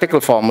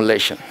mathematical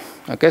formulation.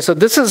 Okay, so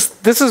this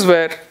is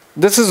what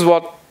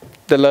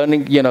the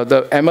learning,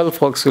 the ML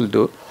folks will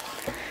do.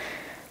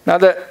 Now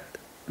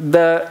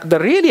the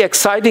really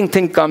exciting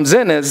thing comes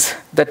in is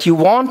that you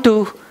want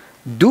to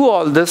do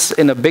all this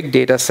in a big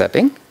data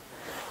setting,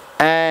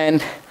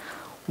 and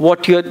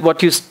what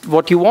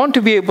you want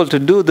to be able to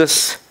do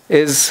this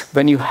is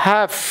when you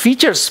have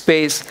feature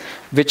space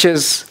which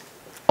is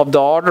of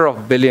the order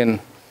of billion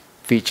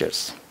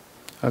features.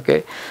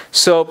 Okay,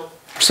 so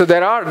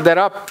there are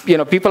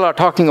people are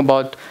talking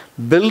about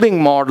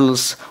building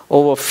models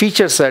over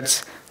feature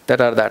sets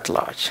that are that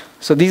large.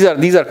 So these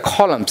are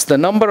columns, the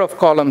number of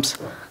columns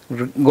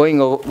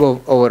going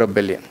over a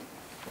billion.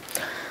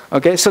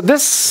 Okay, so the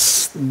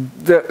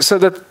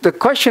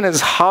question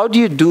is, how do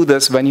you do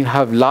this when you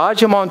have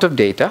large amount of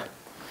data?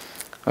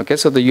 Okay,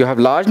 so you have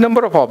large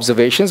number of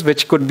observations,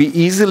 which could be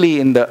easily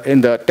in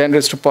the 10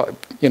 raised to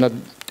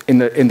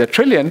in the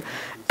trillion,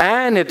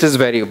 and it is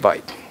very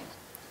wide.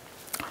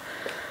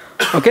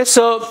 Okay,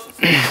 so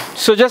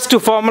just to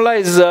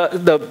formalize,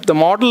 the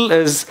model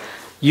is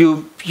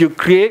you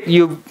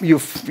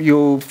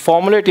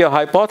formulate your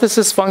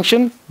hypothesis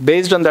function.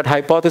 Based on that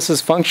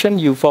hypothesis function,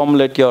 you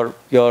formulate your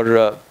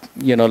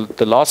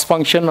the loss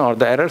function or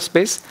the error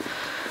space.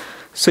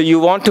 So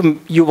what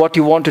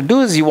you want to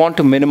do is you want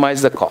to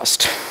minimize the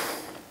cost.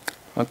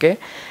 Okay,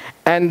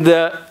 and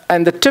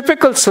the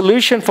typical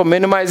solution for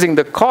minimizing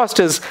the cost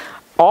is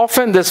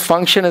often this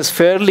function is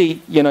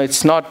fairly,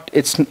 it's not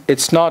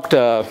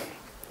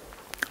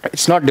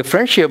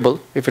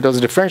differentiable. If it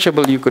was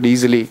differentiable, you could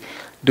easily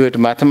do it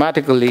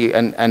mathematically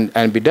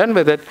and be done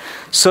with it.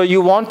 So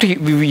you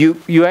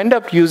end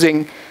up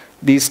using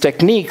these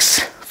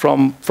techniques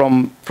from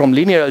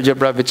linear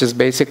algebra, which is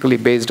basically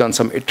based on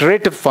some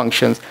iterative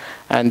functions,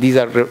 and these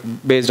are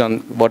based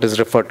on what is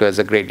referred to as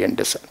a gradient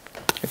descent.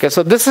 Okay,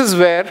 so this is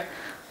where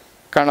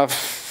kind of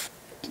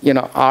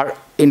our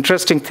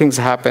interesting things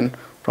happen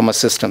from a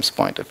systems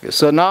point of view.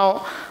 So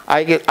now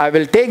I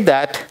will take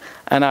that,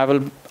 and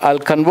I'll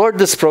convert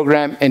this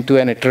program into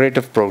an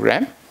iterative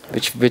program,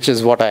 which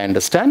is what I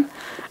understand.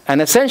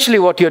 And essentially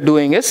what you're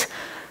doing is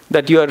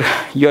that you're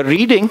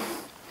reading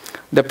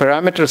the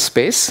parameter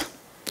space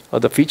or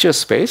the feature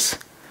space,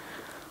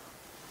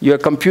 you're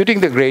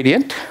computing the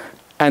gradient,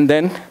 and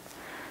then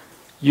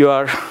you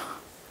are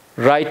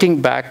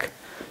writing back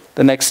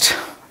the next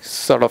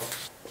sort of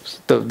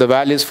the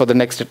values for the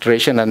next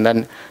iteration, and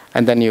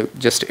then you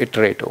just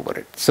iterate over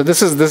it. So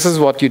this is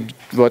what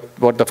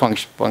the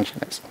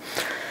function is.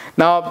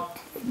 Now,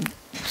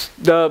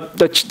 the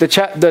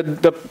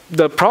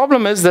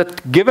problem is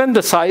that given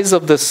the size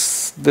of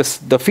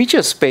the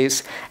feature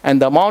space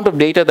and the amount of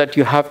data that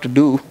you have to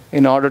do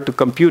in order to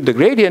compute the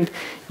gradient,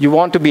 you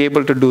want to be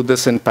able to do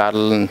this in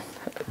parallel and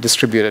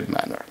distributed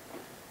manner.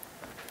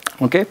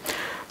 Okay,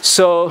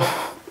 so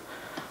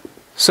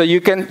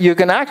you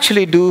can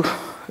actually do,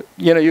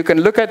 you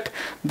can look at,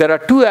 there are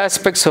two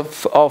aspects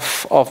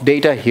of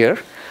data here.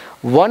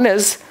 One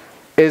is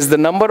is the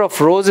number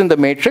of rows in the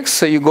matrix.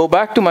 So you go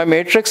back to my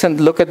matrix and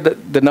look at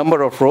the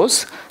number of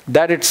rows.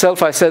 That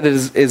itself, I said,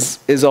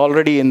 is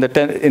already in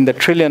the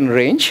trillion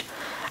range.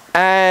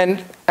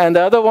 And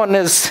the other one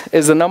is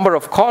the number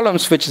of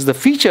columns, which is the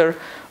feature,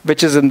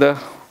 which is of the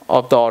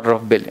order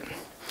of billion.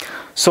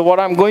 So what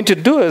I'm going to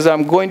do is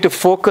I'm going to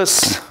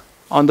focus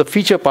on the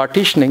feature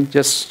partitioning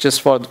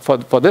just for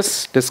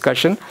this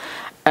discussion.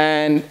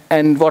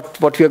 And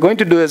what we are going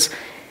to do is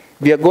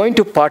we are going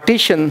to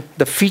partition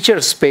the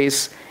feature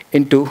space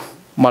into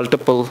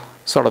multiple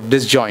sort of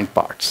disjoint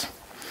parts.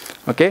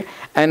 Okay?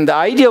 And the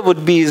idea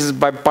would be is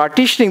by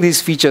partitioning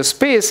these feature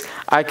space,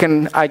 I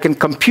can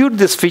compute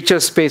this feature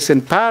space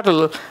in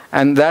parallel,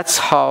 and that's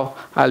how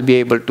I'll be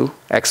able to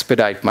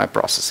expedite my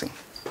processing.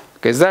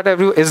 Okay, is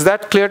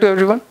that clear to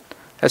everyone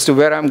as to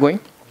where I'm going?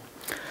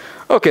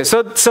 Okay,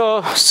 so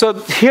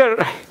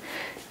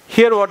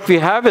here what we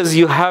have is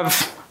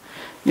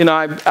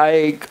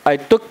I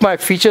took my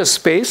feature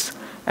space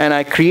and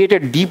I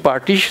created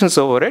departitions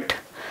over it,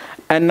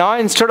 and now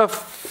instead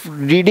of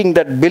reading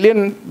that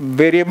billion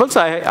variables,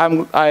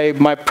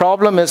 my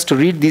problem is to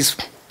read these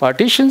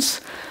partitions,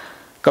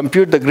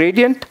 compute the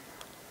gradient,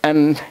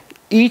 and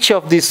each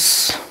of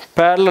these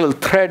parallel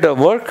thread or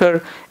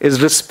worker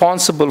is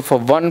responsible for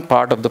one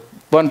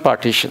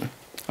partition.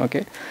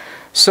 Okay,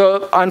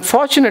 so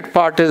unfortunate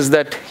part is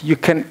that you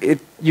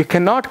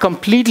cannot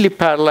completely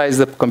parallelize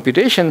the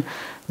computation.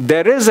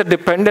 There is a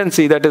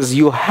dependency, that is,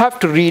 you have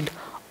to read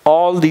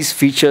all these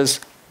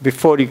features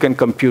before you can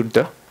compute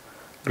the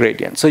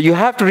gradient. So you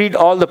have to read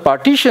all the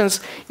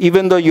partitions,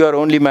 even though you are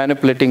only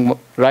manipulating,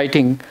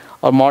 writing,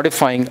 or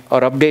modifying,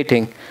 or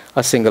updating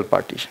a single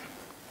partition.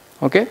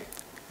 Okay?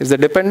 Is the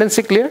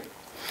dependency clear?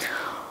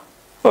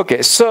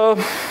 Okay, so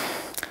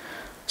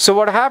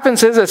what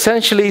happens is,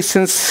 essentially,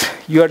 since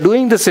you are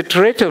doing this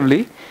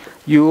iteratively,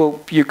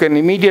 you can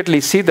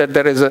immediately see that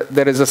there is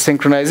a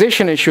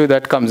synchronization issue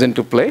that comes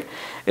into play,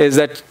 is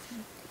that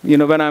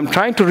when I'm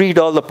trying to read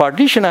all the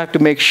partition, I have to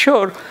make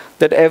sure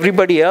that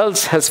everybody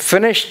else has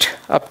finished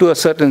up to a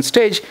certain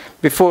stage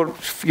before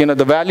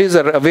the values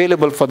are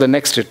available for the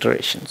next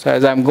iteration. So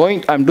as I'm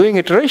doing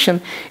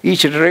iteration,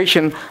 each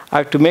iteration I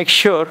have to make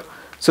sure,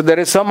 so there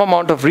is some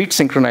amount of read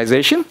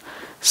synchronization.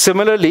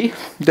 Similarly,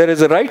 there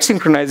is a write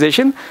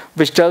synchronization,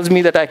 which tells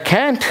me that I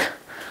can't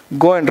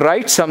go and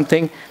write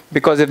something,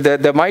 because if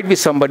there might be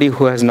somebody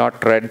who has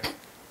not read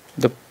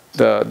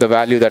the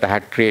value that I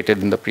had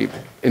created in the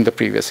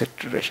previous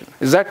iteration.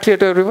 Is that clear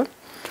to everyone?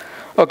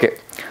 Okay.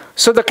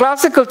 So the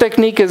classical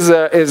technique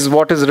is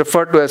what is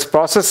referred to as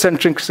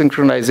process-centric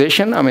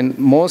synchronization. I mean,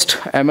 most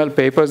ML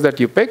papers that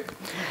you pick,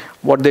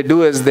 what they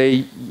do is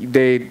they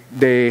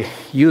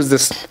use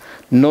this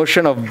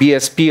notion of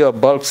BSP, or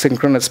bulk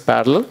synchronous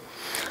parallel,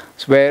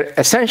 where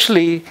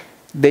essentially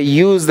they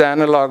use the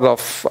analog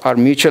of our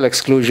mutual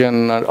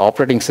exclusion or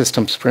operating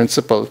systems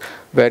principle,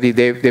 where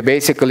they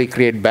basically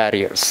create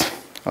barriers.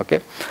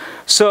 Okay,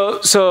 so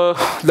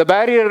the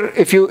barrier,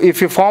 if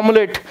you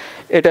formulate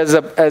it as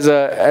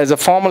a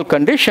formal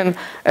condition,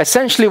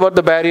 essentially what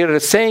the barrier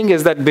is saying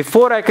is that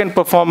before I can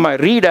perform my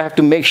read, I have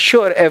to make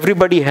sure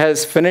everybody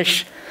has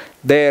finished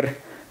their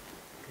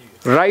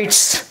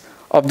writes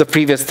of the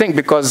previous thing,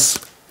 because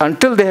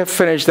until they have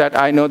finished that,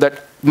 I know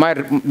that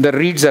the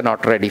reads are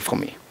not ready for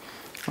me.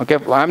 Okay,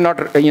 I'm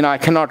not, I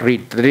cannot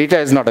read. The data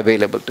is not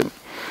available to me.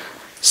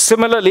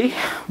 Similarly,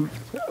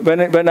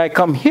 when I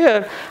come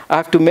here, I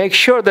have to make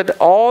sure that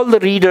all the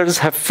readers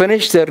have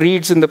finished their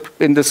reads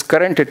in this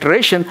current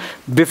iteration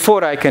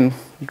before I can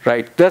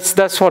write.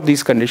 That's what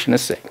this condition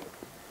is saying.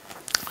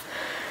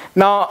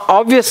 Now,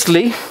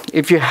 obviously,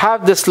 if you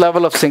have this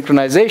level of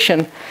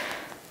synchronization,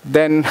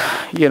 then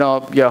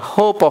your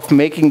hope of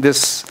making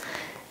this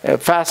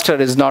faster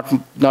is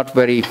not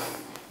very.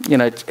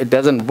 It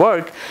doesn't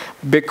work,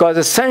 because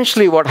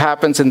essentially what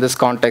happens in this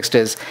context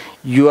is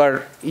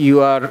the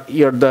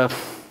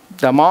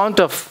amount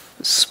of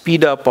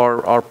speed up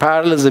or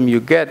parallelism you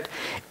get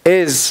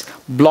is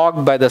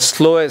blocked by the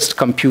slowest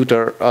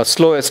computer or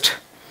slowest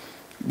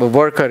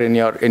worker in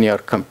your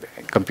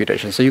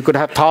computation. So you could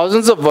have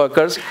thousands of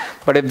workers,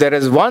 but if there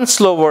is one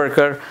slow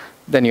worker,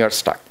 then you're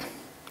stuck.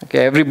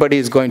 Okay, everybody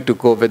is going to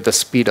go with the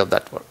speed of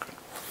that worker.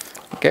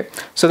 Okay,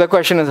 so the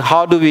question is,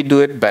 how do we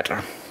do it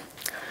better?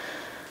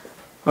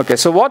 Okay,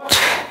 so what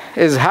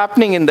is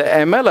happening in the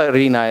ML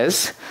arena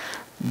is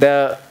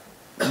the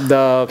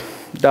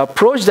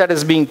approach that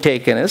is being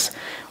taken is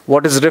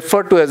what is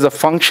referred to as a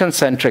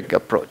function-centric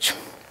approach.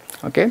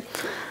 Okay,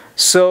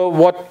 so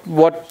what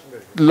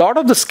a lot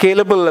of the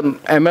scalable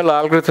ML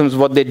algorithms,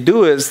 what they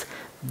do is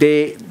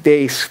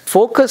they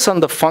focus on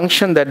the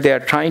function that they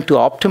are trying to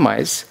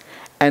optimize,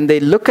 and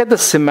they look at the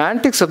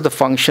semantics of the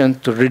function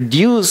to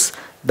reduce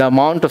the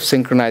amount of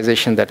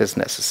synchronization that is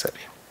necessary.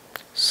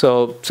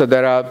 So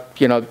there are,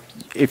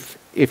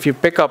 if you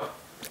pick up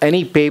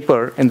any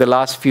paper in the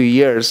last few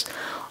years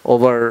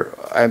over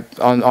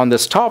on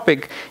this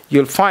topic,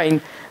 you'll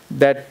find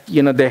that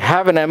they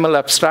have an ML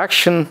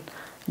abstraction,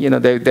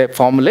 their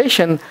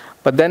formulation,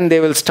 but then they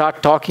will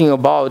start talking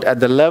about at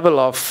the level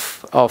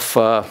of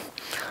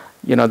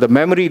the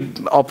memory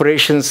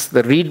operations,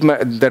 the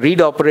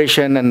read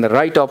operation and the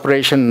write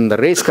operation, the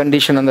race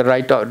condition and the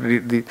write.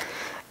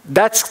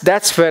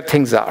 That's where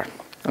things are.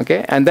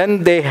 Okay, and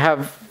then they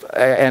have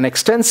an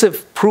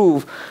extensive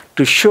proof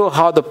to show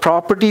how the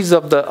properties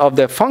of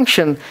their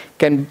function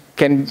can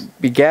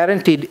be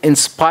guaranteed in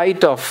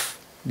spite of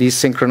these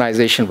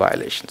synchronization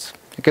violations.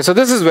 Okay, so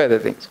this is where the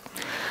things.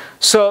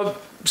 So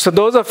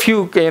those are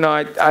few.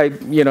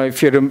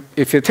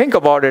 If you think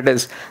about it,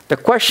 is the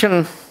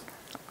question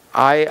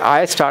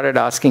I started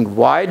asking: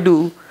 why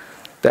do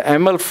the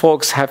ML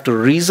folks have to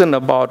reason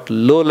about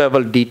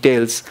low-level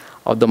details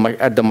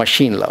at the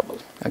machine level?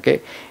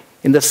 Okay,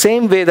 in the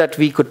same way that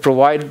we could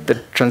provide the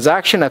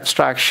transaction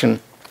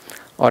abstraction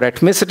or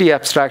atomicity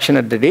abstraction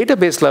at the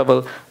database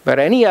level, where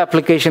any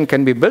application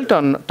can be built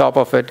on top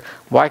of it,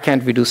 why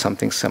can't we do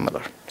something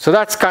similar? So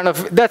that's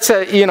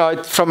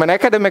from an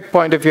academic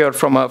point of view, or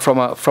from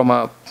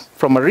a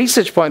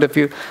research point of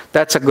view,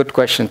 that's a good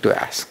question to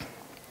ask.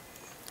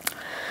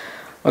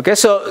 Okay,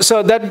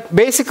 so that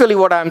basically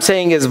what I'm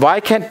saying is, why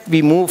can't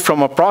we move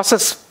from a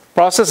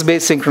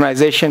process-based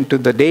synchronization to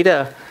the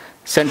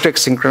data-centric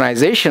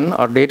synchronization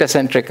or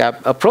data-centric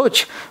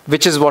approach,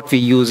 which is what we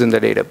use in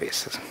the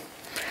databases.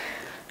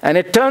 And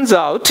it turns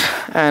out,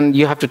 and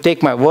you have to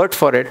take my word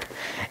for it,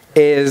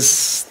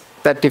 is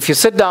that if you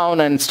sit down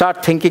and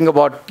start thinking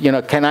about,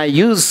 can I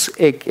use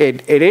a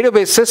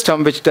database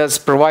system which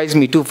provides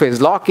me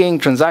two-phase locking,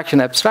 transaction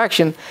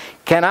abstraction,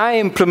 can I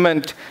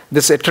implement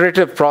this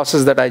iterative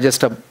process that I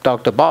just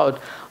talked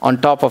about on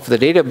top of the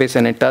database?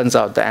 And it turns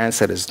out the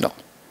answer is no.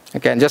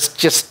 Okay, and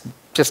just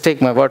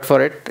take my word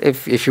for it.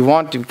 If you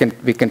want,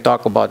 we can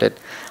talk about it.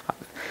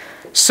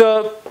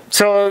 So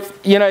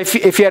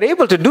if you are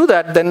able to do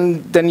that,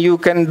 then you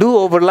can do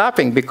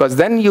overlapping, because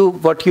then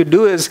what you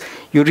do is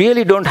you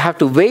really don't have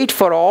to wait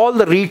for all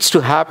the reads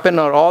to happen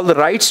or all the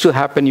writes to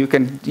happen. You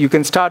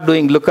can start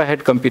doing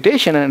look-ahead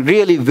computation and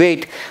really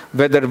wait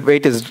whether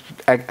wait is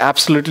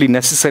absolutely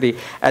necessary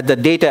at the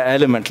data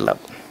element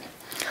level.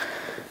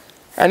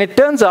 And it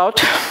turns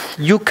out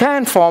you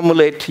can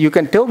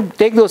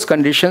take those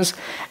conditions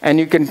and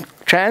you can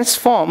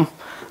transform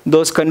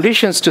those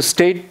conditions to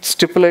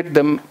stipulate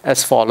them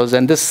as follows.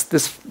 And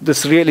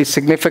this really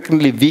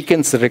significantly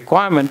weakens the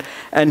requirement.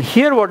 And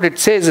here what it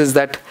says is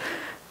that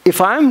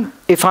if I'm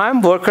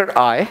worker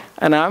I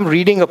and I'm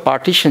reading a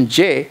partition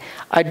J,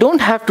 I don't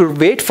have to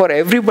wait for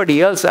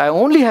everybody else. I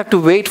only have to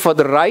wait for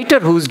the writer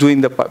who's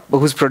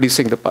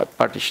producing the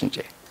partition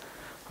J.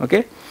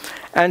 Okay?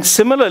 And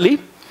similarly,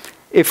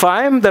 if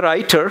I am the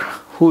writer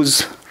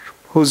who's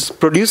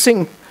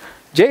producing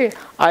J,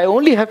 I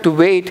only have to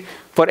wait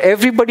for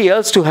everybody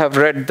else to have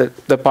read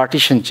the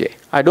partition J.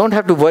 I don't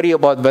have to worry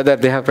about whether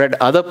they have read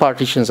other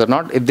partitions or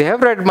not. If they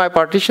have read my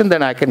partition,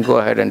 then I can go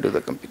ahead and do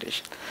the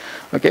computation.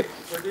 Okay?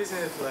 But isn't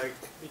it like,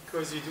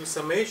 because you do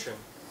summation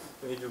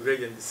when you do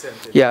gradient descent?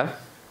 Yeah.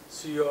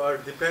 So you are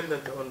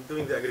dependent on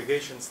doing the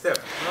aggregation step,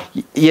 no?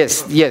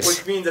 Yes, yes.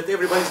 Which means that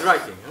everybody's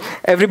writing, huh?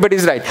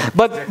 Everybody's right.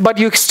 But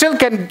you still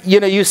can,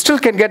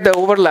 get the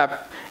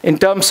overlap in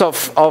terms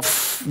of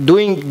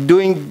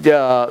doing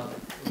the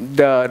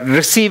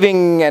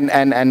receiving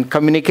and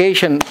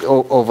communication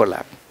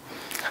overlap.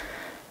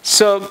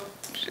 So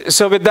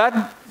with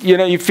that,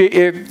 the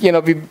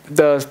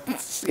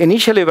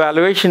initial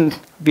evaluation,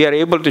 we are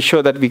able to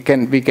show that we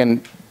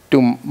can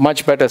do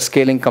much better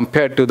scaling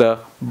compared to the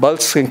bulk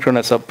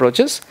synchronous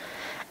approaches,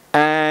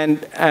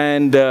 and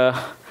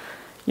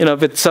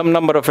with some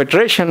number of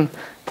iteration,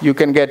 you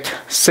can get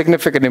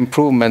significant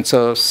improvement.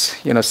 So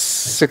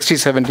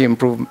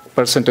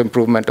 60-70%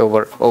 improvement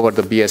over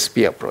the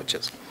BSP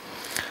approaches.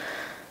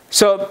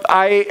 So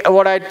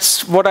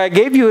what I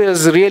gave you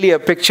is really a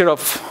picture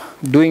of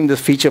doing the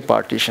feature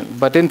partition.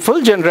 But in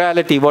full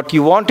generality, what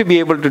you want to be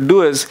able to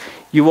do is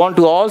you want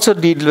to also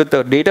deal with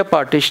the data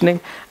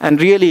partitioning,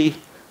 and really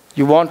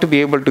you want to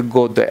be able to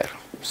go there.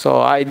 So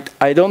I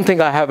don't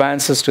think I have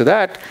answers to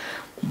that,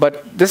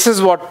 but this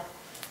is what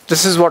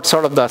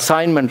sort of the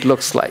assignment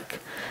looks like.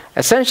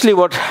 Essentially,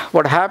 what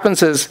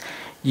happens is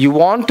you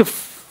want to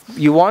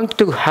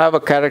have a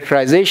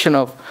characterization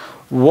of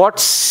what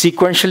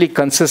sequentially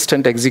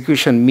consistent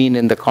execution mean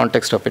in the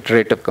context of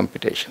iterative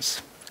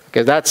computations.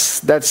 Okay,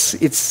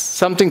 it's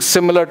something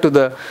similar to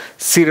the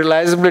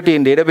serializability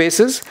in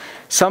databases,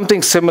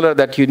 something similar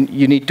that you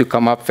need to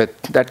come up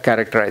with that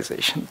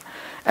characterization.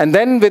 And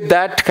then with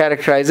that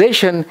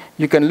characterization,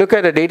 you can look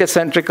at a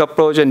data-centric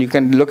approach and you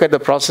can look at the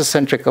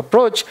process-centric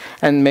approach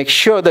and make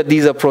sure that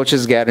these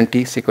approaches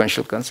guarantee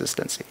sequential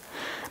consistency.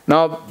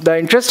 Now, the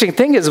interesting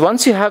thing is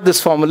once you have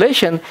this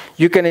formulation,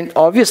 you can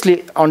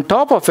obviously, on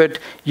top of it,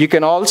 you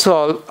can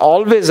also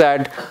always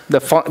add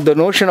the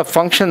notion of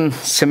function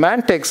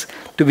semantics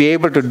to be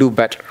able to do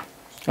better.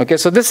 Okay,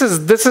 so this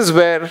is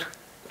where,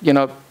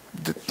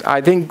 I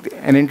think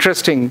an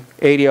interesting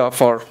area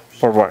for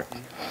work.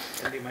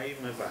 And they might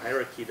even have a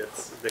hierarchy that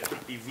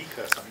could be be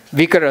weaker sometimes.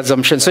 Weaker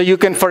assumption. So you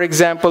can, for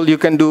example, you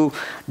can do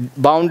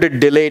bounded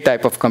delay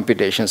type of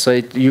computation. So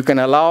you can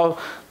allow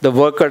the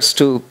workers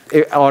to,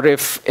 or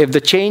if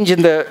the change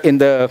in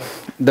the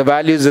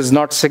values is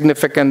not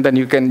significant, then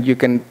you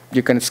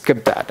can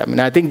skip that. I mean,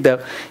 I think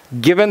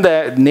given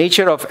the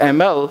nature of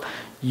ML,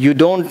 you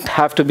don't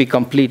have to be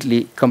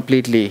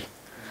completely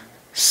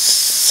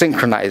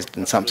synchronized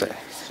in some sense.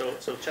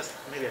 So just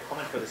maybe a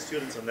comment for the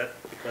students on that,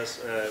 because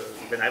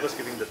when I was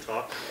giving the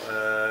talk,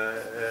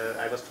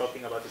 I was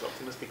talking about this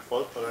optimistic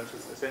fault tolerance,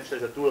 which essentially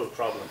is a dual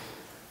problem,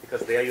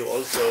 because there you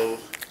also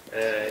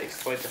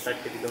exploit the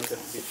fact that you don't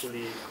have to be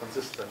fully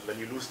consistent when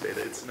you lose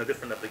data. It's in a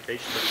different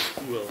application, but it's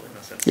dual in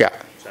a sense. Yeah.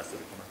 Just as a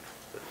comment.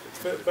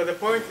 But the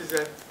point is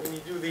that when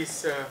you do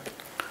these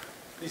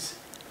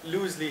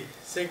loosely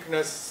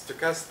synchronous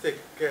stochastic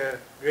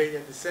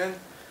gradient descent,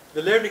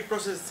 the learning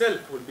process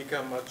itself will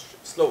become much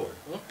slower.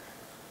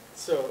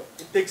 So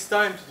it takes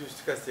time to do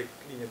stochastic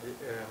linear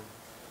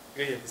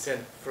gradient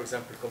descent, for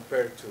example,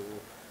 compared to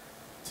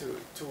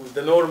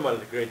the normal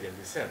gradient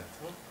descent.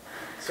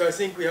 So I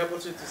think we have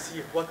also to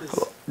see what is.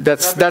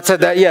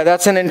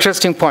 That's an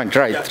interesting point.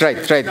 Right,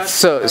 yeah, right.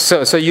 So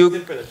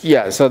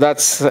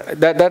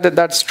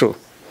that's true.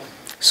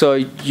 So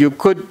you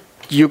could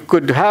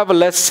have a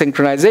less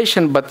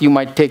synchronization, but you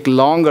might take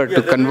longer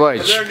to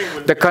converge.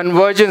 The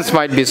convergence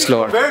might be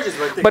slower.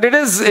 But it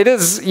is,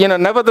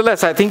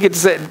 nevertheless, I think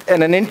it's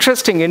an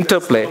interesting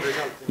interplay.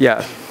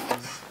 Yeah.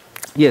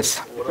 Yes.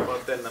 What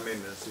about then,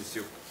 since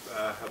you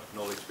have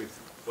knowledge with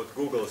what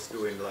Google's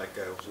doing, like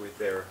with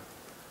their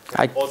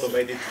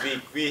automated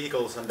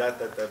vehicles and that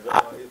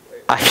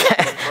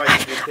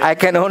I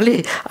can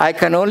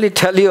only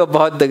tell you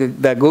about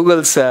the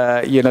Google's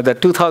the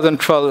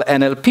 2012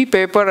 NLP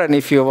paper, and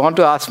if you want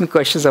to ask me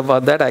questions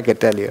about that, I can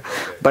tell you.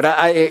 But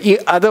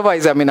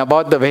otherwise,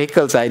 about the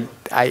vehicles,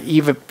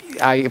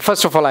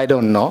 first of all, I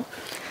don't know,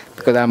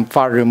 because I'm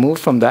far removed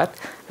from that,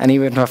 and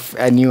even if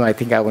I knew, I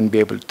think I wouldn't be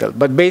able to tell.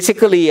 But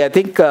basically, I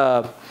think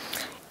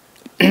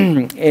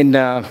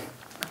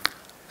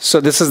so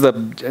this is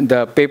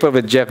the paper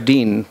with Jeff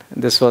Dean.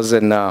 This was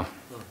in a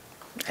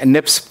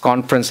NIPS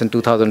conference in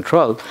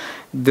 2012.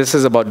 This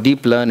is about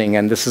deep learning,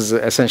 and this is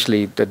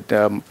essentially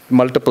the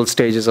multiple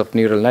stages of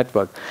neural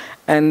network.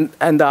 And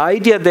the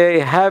idea they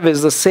have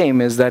is the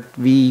same, is that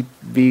we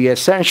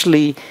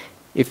essentially,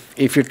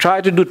 if you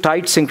try to do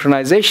tight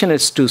synchronization,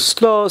 it's too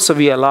slow, so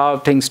we allow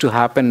things to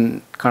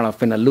happen kind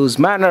of in a loose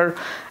manner.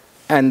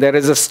 And there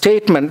is a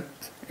statement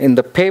in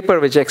the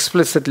paper which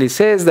explicitly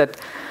says that,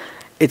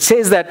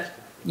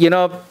 we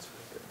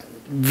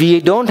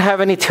don't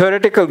have any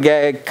theoretical we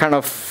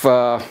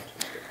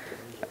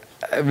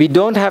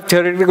don't have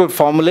theoretical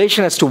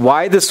formulation as to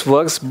why this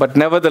works, but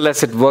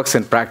nevertheless it works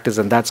in practice,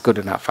 and that's good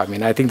enough.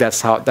 I think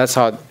that's how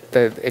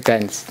it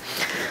ends.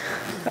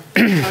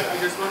 I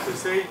just want to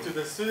say to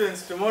the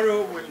students,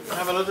 tomorrow we'll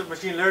have a lot of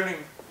machine learning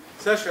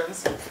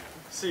sessions.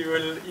 So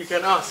you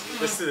can ask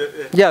the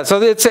student. Yeah,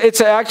 so it's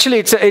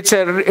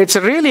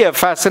really a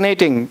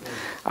fascinating,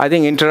 I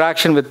think,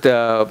 interaction with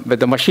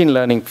the machine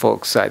learning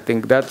folks. I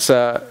think that's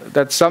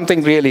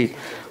something really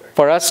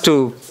for us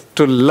to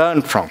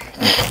learn from.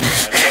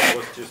 That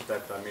was just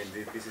that.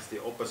 This is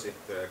the opposite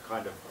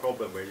kind of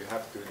problem where you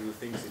have to do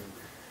things in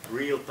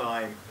real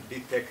time,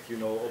 detect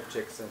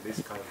objects and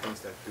this kind of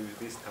things that do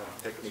this kind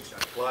of techniques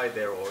apply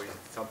there, or is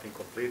it something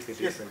completely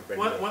different?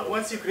 Yes.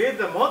 Once you create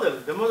the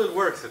model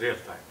works in real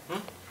time.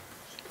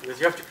 Because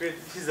you have to create.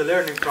 This is the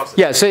learning process.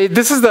 Yeah. So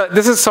this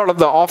is sort of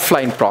the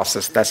offline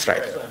process. That's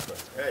right.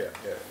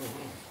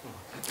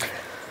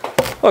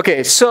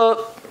 Okay.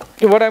 So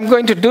what I'm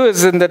going to do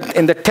is in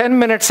the 10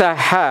 minutes I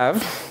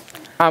have,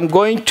 I'm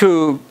going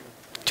to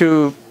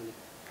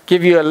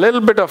give you a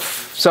little bit of.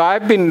 So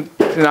I've been.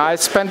 I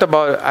spent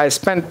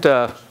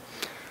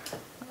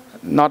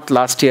not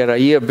last year, a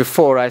year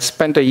before. I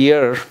spent a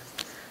year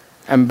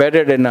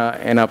embedded in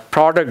a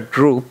product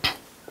group,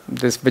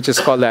 which is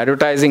called the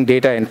Advertising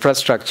Data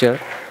Infrastructure,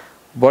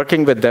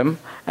 working with them.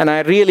 And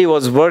I really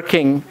was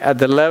working at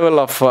the level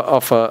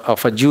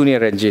of a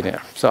junior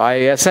engineer. So I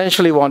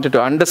essentially wanted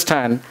to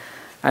understand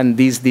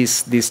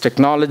these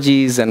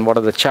technologies and what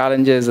are the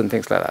challenges and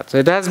things like that. So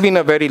it has been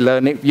a very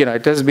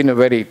it has been a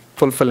very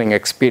fulfilling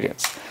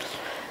experience.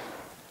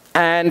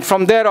 And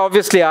from there,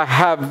 obviously, I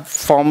have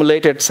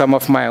formulated some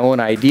of my own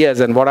ideas.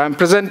 And what I'm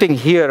presenting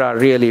here are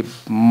really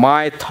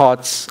my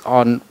thoughts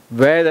on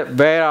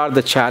where are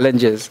the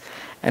challenges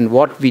and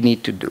what we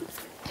need to do.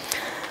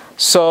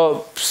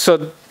 So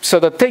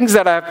the things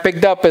that I've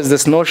picked up is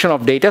this notion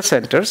of data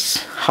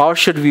centers. How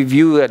should we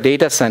view a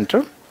data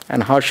center?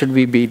 And how should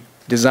we be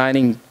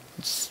designing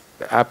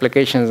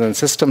applications and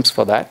systems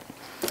for that?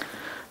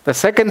 The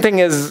second thing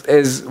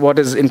is what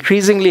is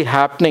increasingly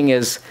happening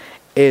is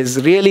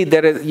really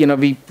there is,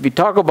 we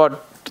talk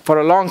about, for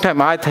a long time,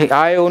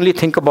 I only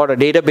think about a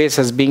database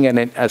as being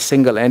a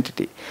single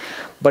entity.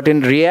 But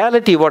in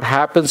reality, what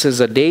happens is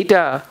the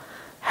data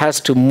has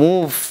to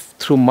move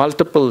through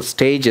multiple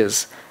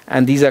stages,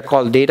 and these are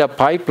called data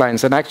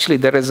pipelines. And actually,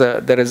 there is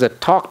a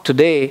talk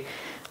today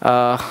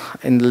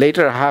in the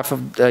later half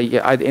of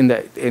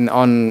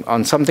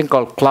on something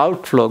called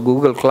Cloudflow,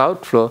 Google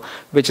Cloudflow,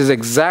 which is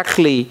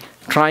exactly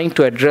trying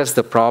to address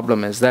the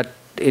problem. Is that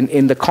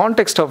in the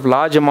context of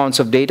large amounts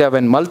of data,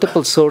 when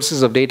multiple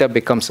sources of data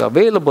becomes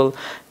available,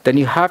 then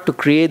you have to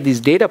create these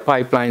data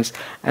pipelines,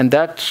 and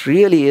that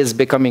really is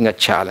becoming a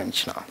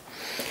challenge now.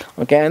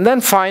 Okay, and then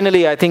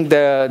finally, I think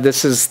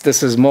this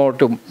is more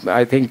to,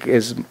 I think,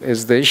 is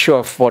the issue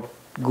of what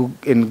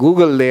in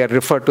Google they are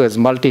referred to as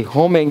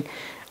multi-homing.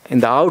 In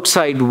the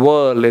outside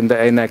world,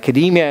 in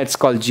academia, it's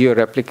called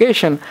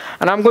geo-replication,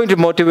 and I'm going to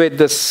motivate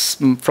this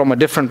from a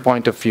different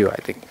point of view, I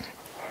think.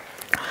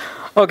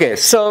 Okay,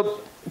 so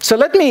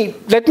let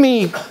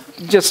me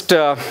just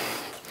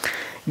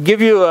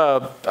give you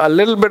a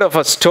little bit of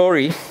a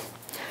story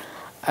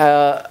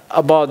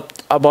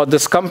about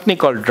this company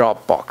called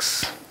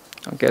Dropbox.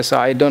 Okay, so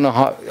I don't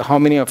know how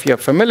many of you are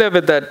familiar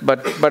with that,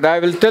 but I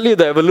will tell you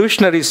the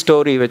evolutionary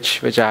story which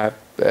I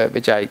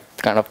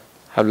kind of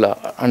have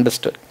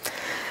understood.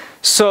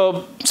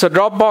 So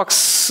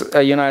Dropbox,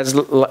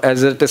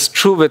 as it is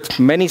true with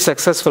many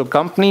successful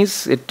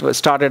companies, it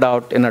started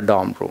out in a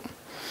dorm room.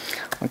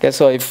 Okay,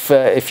 so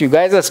if you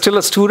guys are still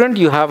a student,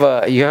 you have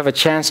a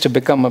chance to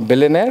become a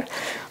billionaire.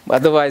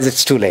 Otherwise,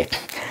 it's too late.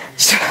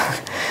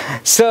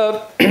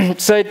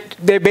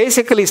 They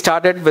basically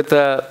started with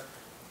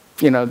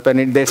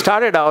when they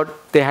started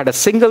out, they had a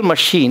single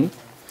machine,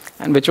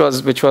 and which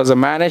was a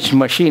managed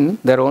machine,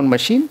 their own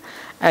machine,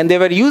 and they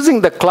were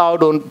using the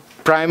cloud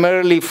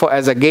primarily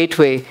as a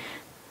gateway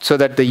so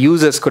that the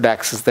users could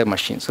access their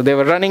machine. So they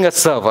were running a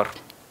server,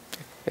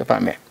 if I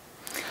may.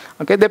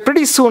 Okay, they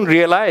pretty soon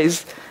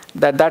realized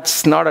that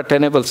that's not a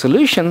tenable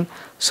solution.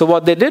 So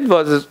what they did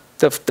was,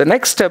 the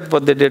next step,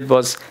 what they did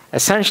was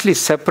essentially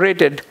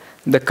separated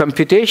the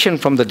computation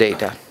from the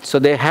data. So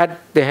they had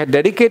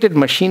dedicated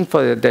machine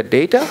for their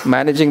data,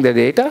 managing the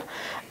data,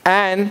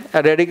 and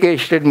a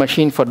dedicated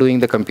machine for doing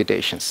the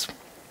computations.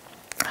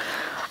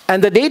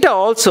 And the data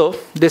also,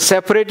 they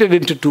separated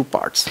into two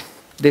parts.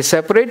 They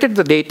separated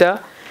the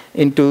data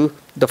into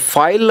the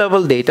file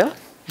level data,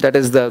 that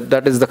is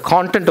the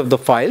content of the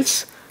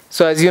files.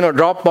 So as you know,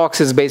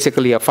 Dropbox is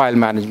basically a file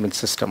management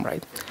system,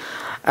 right?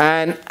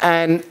 And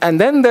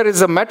then there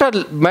is a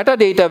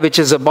metadata which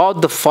is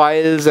about the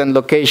files and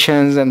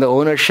locations and the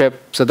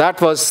ownership. So that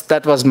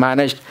was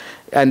managed,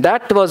 and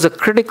that was a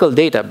critical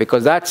data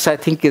because that's, I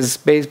think, is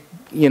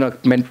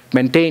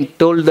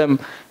told them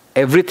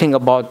everything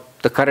about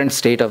the current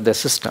state of the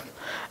system.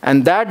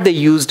 And that they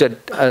used a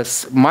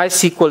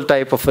MySQL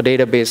type of a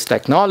database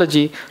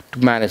technology to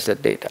manage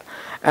that data.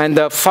 And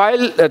the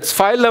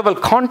file level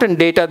content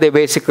data, they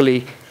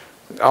basically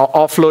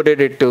offloaded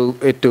it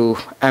to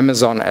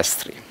Amazon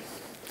S3.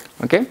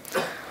 Okay?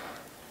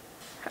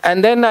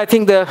 And then I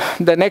think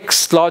the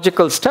next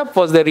logical step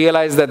was they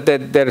realized that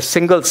their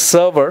single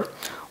server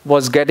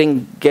was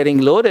getting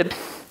loaded,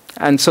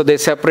 and so they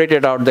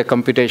separated out the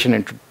computation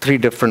into three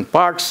different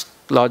parts.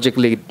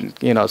 Logically,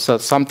 so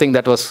something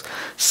that was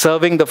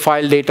serving the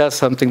file data,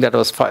 something that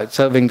was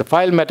serving the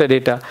file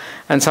metadata,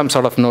 and some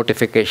sort of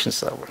notification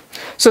server.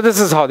 So this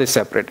is how they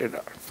separated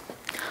out.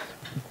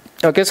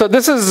 Okay, so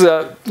this is,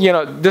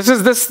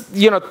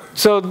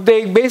 so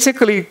they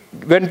basically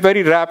went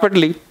very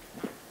rapidly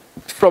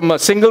from a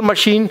single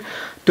machine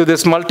to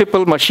this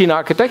multiple machine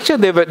architecture.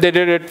 They did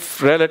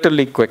it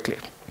relatively quickly.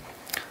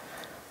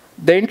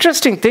 The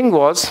interesting thing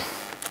was,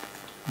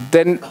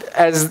 then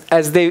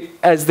as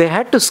they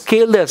had to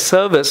scale their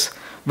service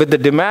with the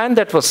demand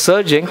that was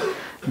surging,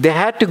 they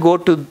had to go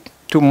to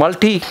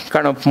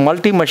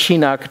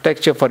multi-machine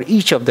architecture for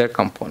each of their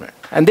components.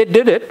 And they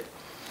did it,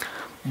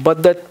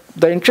 but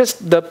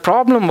the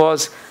problem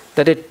was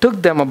that it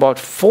took them about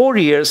 4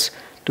 years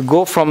to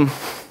go from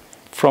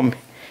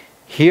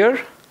here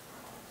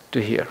to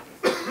here.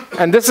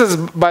 And this is,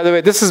 by the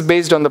way, this is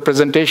based on the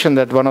presentation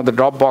that one of the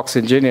Dropbox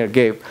engineer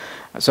gave.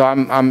 So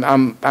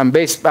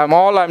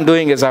all I'm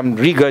doing is I'm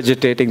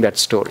regurgitating that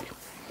story.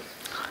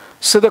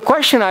 So the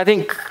question, I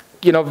think,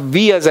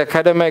 we as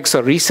academics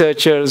or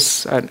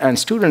researchers and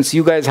students,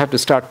 you guys have to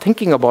start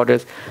thinking about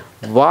is,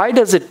 why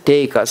does it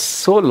take us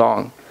so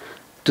long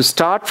to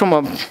start from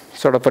a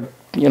sort of a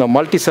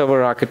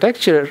multi-server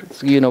architecture?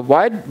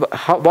 Why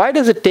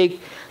does it take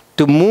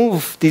to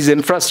move these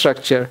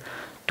infrastructure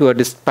to a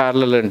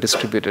parallel and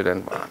distributed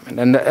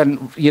environment? And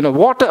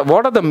what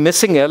are the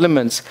missing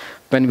elements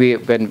when we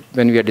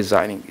are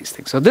designing these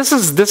things? So this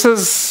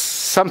is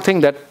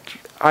something that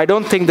I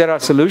don't think there are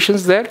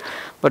solutions there,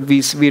 but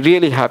we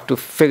really have to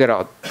figure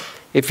out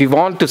if we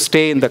want to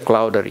stay in the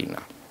cloud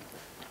arena.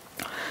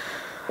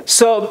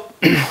 So,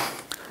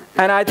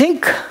 and I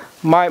think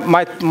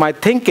my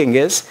thinking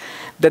is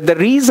that the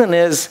reason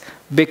is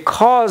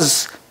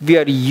because we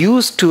are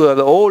used to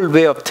the old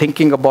way of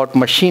thinking about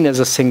machine as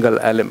a single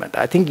element.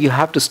 I think you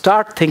have to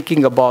start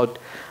thinking about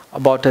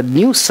a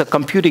new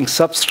computing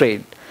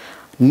substrate,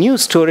 new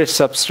storage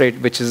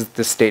substrate, which is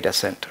this data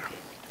center.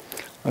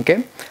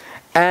 Okay?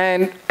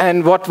 And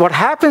what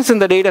happens in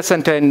the data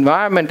center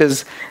environment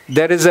is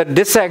there is a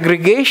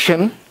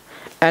disaggregation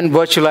and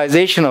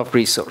virtualization of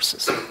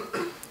resources.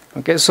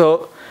 Okay,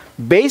 so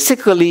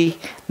basically,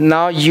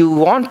 now you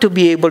want to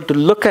be able to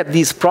look at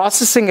these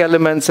processing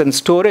elements and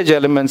storage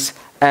elements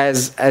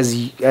as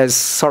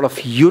sort of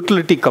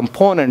utility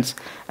components,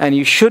 and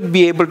you should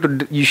be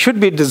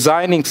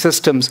designing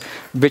systems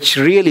which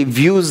really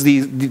views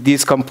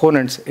these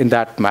components in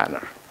that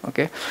manner.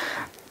 Okay,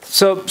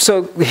 so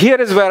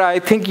here is where I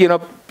think, you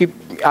know,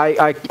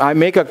 I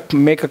make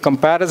a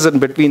comparison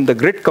between the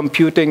grid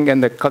computing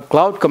and the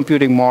cloud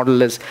computing model.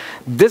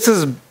 This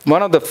is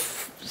one of the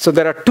so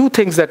there are two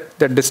things that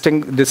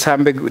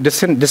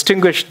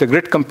distinguish the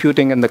grid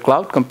computing and the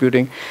cloud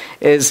computing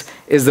is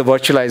the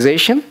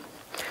virtualization.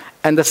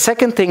 And the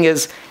second thing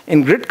is,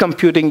 in grid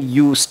computing,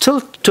 you still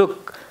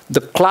took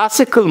the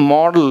classical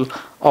model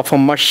of a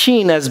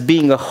machine as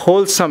being a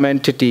wholesome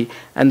entity,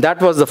 and that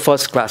was the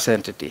first-class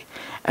entity.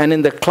 And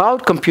in the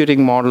cloud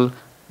computing model,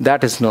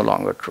 that is no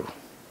longer true.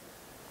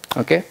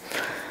 Okay?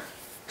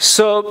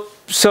 So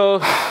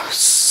from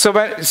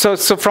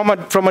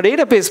a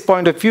database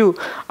point of view,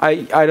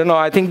 I don't know.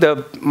 I think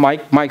the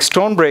Mike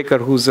Stonebreaker,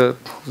 who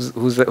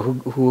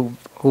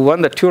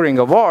won the Turing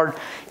Award,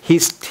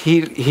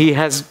 he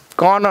has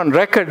gone on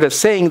record as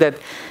saying that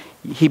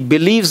he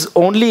believes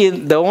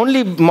the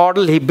only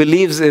model he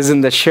believes is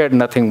in the shared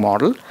nothing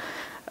model,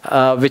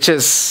 which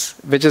is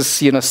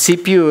you know,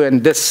 CPU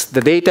and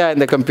the data and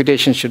the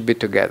computation should be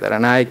together.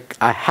 And I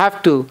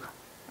have to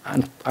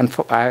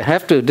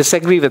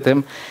disagree with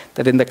him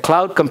that in the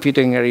cloud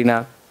computing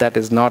arena, that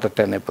is not a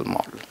tenable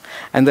model.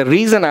 And the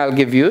reason I'll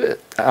give you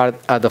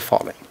are the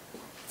following.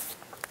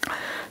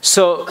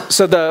 So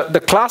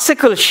the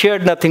classical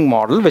shared nothing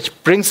model, which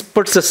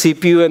puts the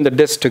CPU and the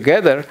disk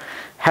together,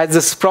 has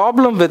this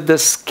problem with the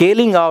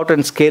scaling out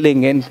and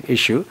scaling in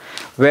issue,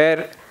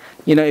 where,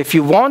 you know, if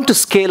you want to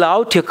scale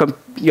out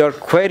your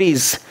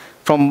queries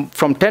from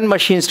 10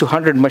 machines to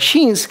 100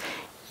 machines,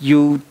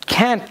 you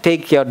can't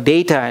take your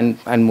data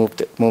and move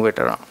it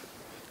around.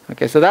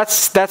 Okay, so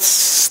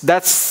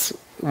that's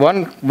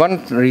one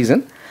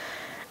reason,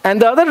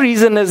 and the other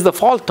reason is the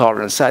fault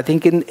tolerance. I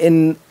think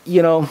in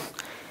you know,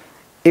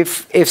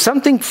 if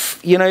something,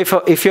 you know,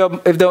 if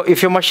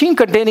your machine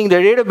containing the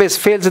database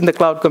fails in the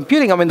cloud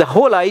computing, I mean, the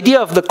whole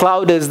idea of the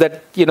cloud is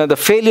that, you know, the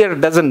failure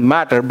doesn't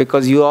matter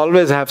because you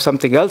always have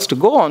something else to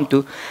go on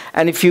to,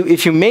 and if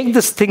you make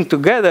this thing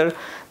together,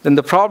 then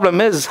the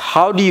problem is,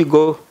 how do you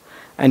go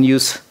and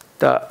use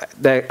the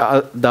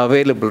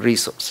available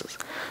resources?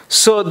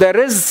 So there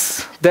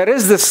is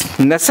this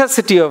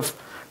necessity of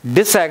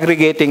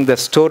disaggregating the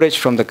storage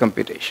from the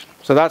computation.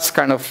 So that's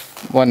kind of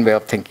one way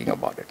of thinking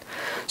about it.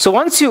 So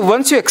once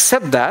you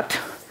accept that,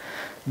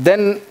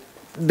 then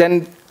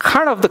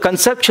kind of the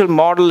conceptual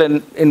model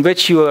in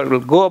which you will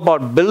go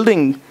about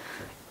building,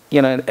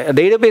 you know, a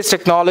database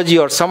technology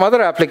or some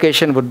other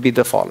application would be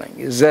the following: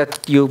 is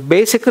that you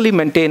basically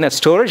maintain a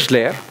storage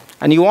layer,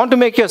 and you want to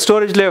make your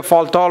storage layer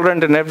fault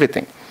tolerant and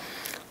everything,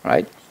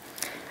 right?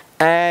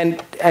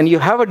 And you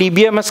have a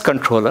DBMS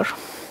controller,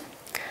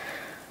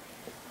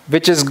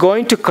 which is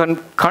going to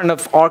kind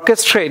of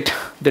orchestrate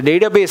the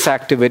database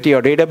activity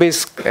or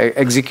database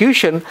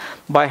execution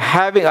by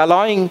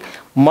allowing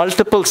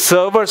multiple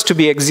servers to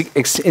be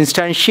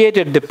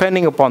instantiated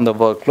depending upon the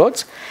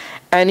workloads.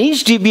 And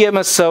each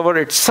DBMS server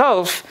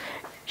itself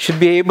should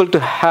be able to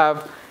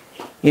have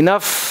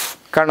enough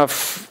kind of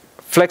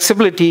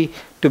flexibility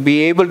to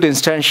be able to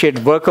instantiate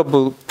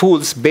workable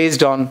pools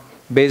based on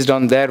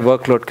their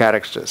workload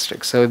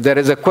characteristics. So if there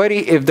is a query,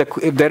 if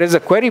there is a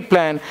query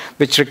plan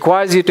which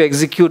requires you to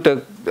execute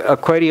a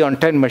query on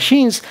 10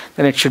 machines,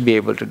 then it should be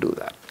able to do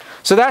that.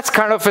 So that's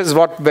kind of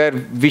where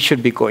we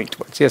should be going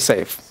towards. Yes,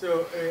 Saif.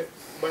 So,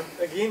 but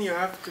again, you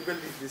have to build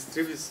the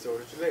distributed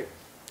storage layer.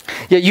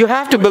 Yeah, you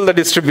have to build a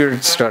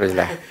distributed storage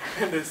layer.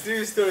 And the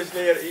distributed storage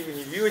layer, even if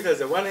you view it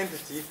as a one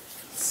entity,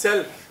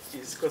 itself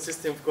is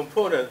consisting of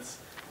components.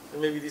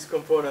 And maybe these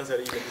components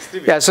are even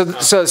distributed. Yeah,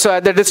 so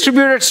at the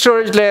distributed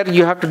storage layer,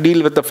 you have to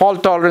deal with the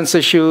fault tolerance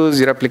issues,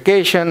 your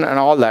replication, and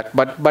all that.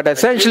 But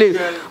essentially,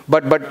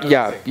 but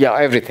yeah,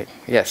 everything.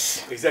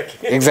 Yes.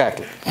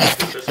 Exactly.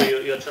 So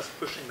you're just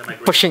pushing the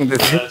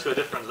migration to a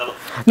different level.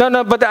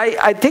 No, but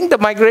I think the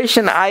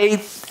migration, I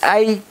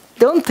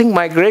don't think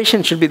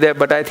migration should be there,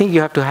 but I think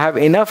you have to have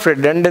enough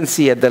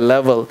redundancy at the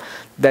level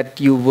that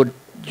you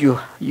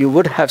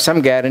would have some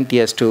guarantee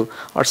as to,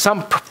 or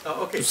some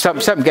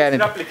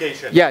guarantee.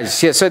 Application.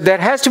 Yes. So there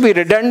has to be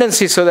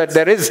redundancy so that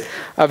there is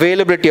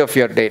availability of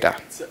your data.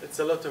 It's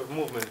a lot of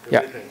movement.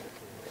 Yeah.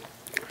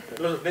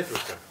 A lot of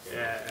network.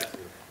 Yeah.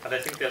 But I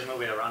think there's no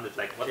way around it.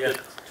 Like what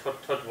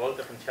Todd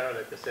Walter from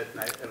Charlotte said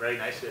very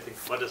nicely, I think,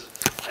 what is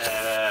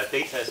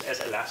data is as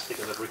elastic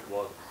as a brick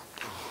wall.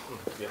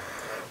 Yeah.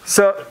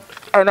 So,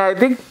 and I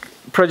think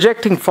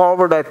projecting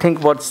forward, I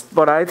think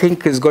what I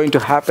think is going to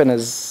happen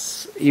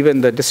is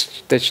even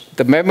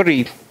the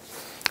memory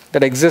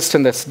that exists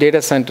in this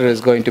data center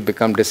is going to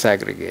become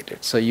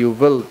disaggregated. So you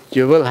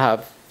will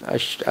have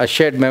a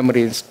shared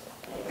memory,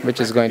 which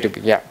is going to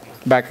be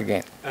back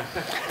again.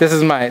 This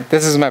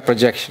is my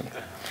projection.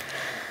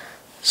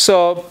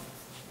 So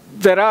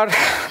there are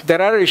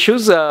there are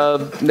issues.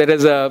 There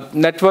is a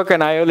network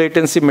and I/O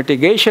latency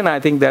mitigation. I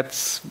think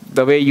that's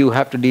the way you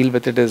have to deal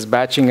with it, is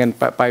batching and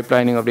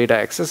pipelining of data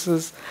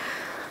accesses.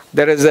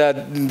 There is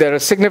a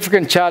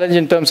significant challenge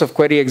in terms of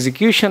query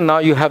execution. Now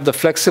you have the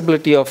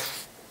flexibility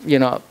of,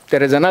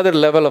 there is another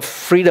level of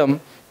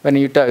freedom when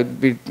you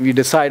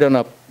decide on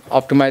a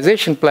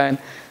optimization plan,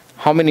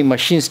 how many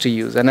machines to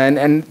use.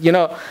 And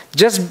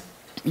just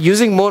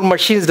using more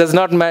machines does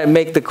not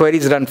make the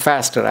queries run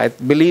faster.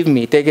 Believe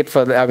me, take it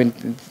for,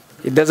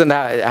 it doesn't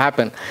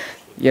happen.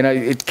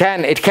 It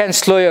can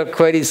slow your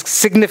queries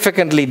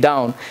significantly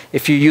down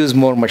if you use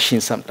more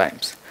machines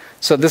sometimes.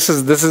 So this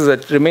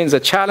remains a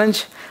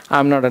challenge.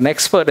 I'm not an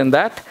expert in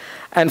that.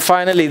 And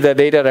finally, the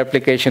data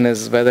replication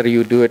is whether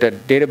you do it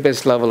at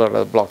database level or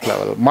at block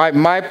level.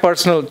 My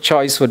personal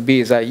choice would be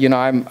is I'm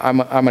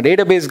a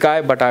database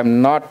guy, but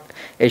I'm not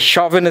a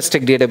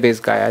chauvinistic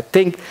database guy. I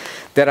think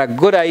there are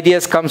good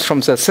ideas comes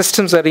from the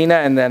systems arena,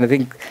 and then I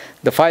think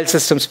the file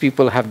systems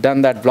people have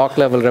done that block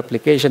level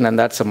replication, and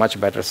that's a much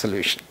better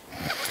solution.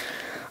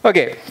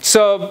 Okay,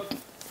 so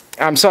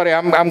I'm sorry,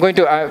 I'm going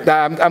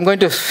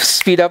to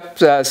speed up.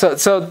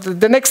 So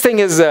the next thing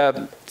is,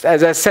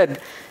 as I said,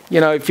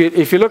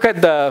 if you look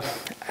at the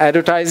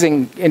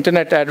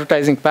internet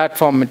advertising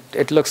platform,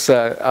 it looks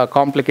a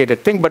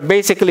complicated thing. But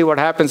basically, what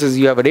happens is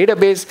you have a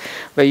database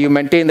where you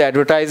maintain the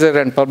advertiser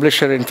and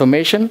publisher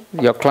information,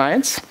 your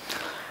clients,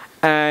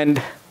 and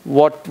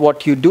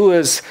what you do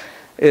is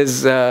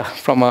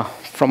from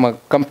a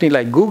company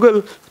like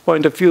Google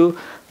point of view,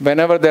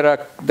 whenever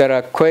there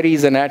are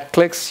queries and ad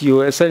clicks,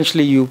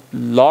 you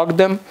log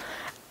them,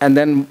 and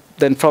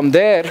then from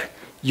there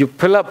you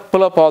pull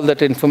up all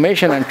that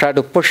information and try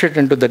to push it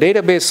into the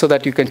database so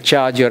that you can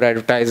charge your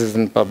advertisers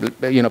and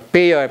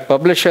pay your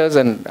publishers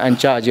and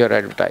charge your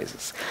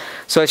advertisers.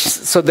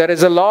 So there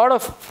is a lot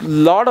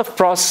of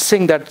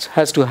processing that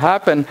has to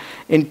happen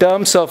in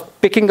terms of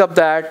picking up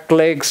the ad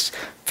clicks,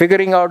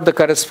 figuring out the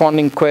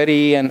corresponding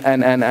query, and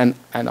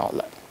all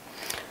that.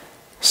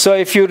 So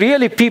if you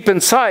really peep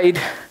inside,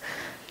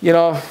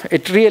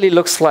 it really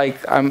looks like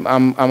I'm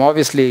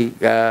obviously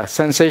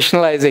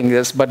sensationalizing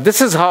this, but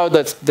this is how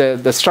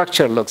the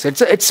structure looks.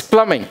 It's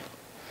plumbing,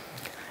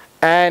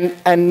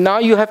 and now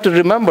you have to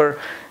remember.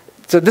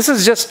 So this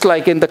is just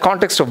like in the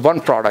context of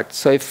one product.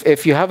 So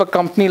if you have a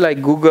company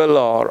like Google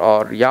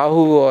or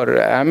Yahoo or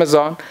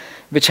Amazon,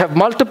 which have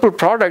multiple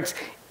products,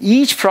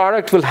 each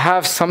product will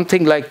have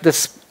something like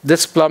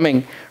this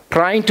plumbing,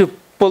 trying to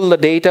pull the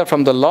data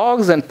from the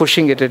logs and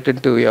pushing it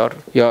into your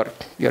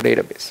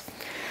database.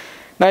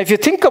 Now, if you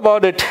think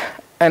about it,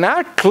 an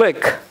ad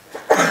click,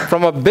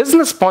 from a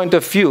business point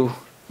of view,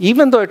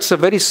 even though it's a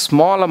very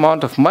small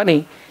amount of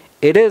money,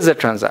 it is a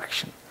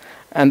transaction.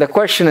 And the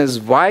question is,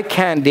 why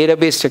can't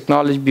database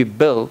technology be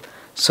built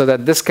so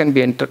that this can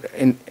be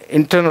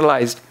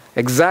internalized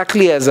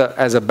exactly as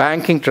a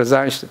banking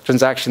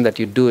transaction that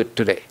you do it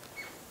today?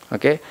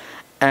 Okay,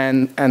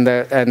 and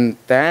the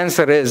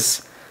answer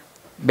is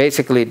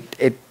basically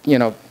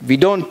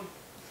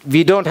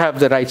we don't have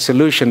the right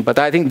solution, but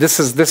I think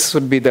this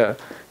would be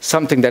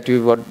something that we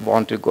would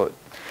want to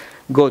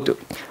go to.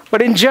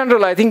 But in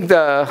general, I think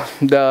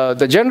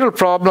the general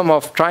problem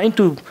of trying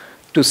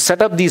to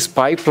set up these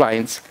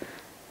pipelines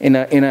in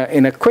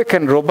a quick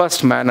and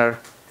robust manner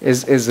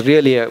is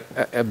really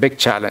a big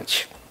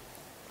challenge.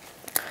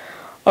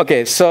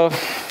 Okay, so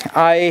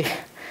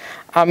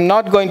I'm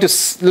not going to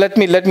let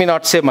me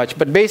not say much,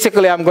 but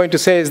basically I'm going to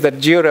say is that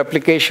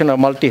geo-replication or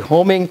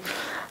multi-homing.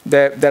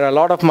 There are a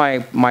lot of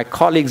my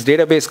colleagues,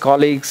 database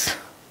colleagues,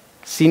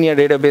 senior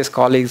database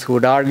colleagues who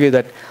would argue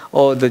that,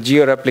 the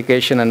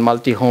geo-replication and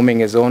multi-homing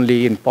is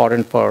only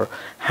important for a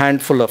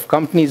handful of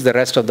companies. The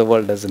rest of the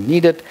world doesn't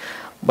need it.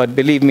 But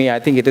believe me, I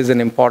think it is an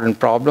important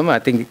problem. I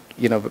think,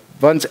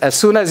 as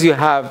soon as you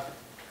have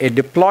a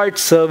deployed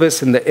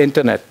service in the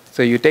internet,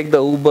 so you take the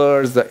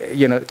Ubers,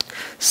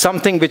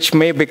 something which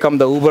may become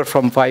the Uber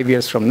from 5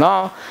 years from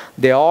now,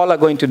 they all are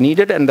going to need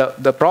it. And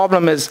the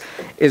problem is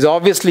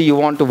obviously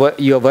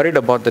you're worried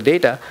about the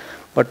data,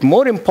 but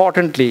more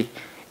importantly,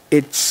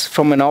 it's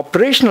from an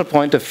operational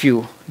point of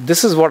view,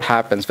 this is what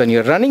happens when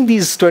you're running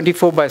these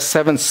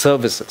 24/7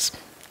 services,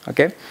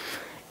 okay?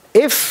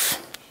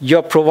 If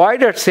your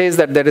provider says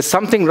that there is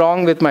something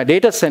wrong with my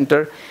data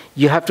center,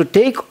 you have to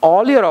take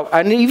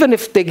and even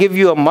if they give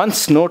you a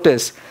month's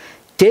notice,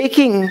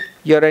 taking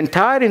your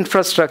entire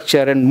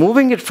infrastructure and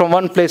moving it from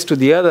one place to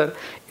the other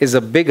is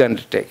a big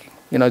undertaking.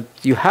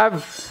 You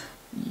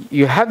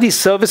have these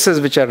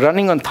services which are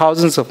running on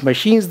thousands of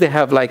machines. They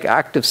have like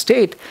active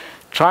state.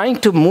 Trying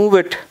to move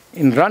it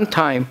in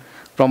runtime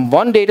from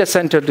one data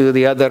center to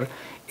the other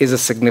is a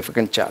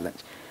significant challenge.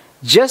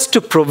 Just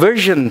to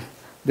provision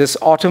this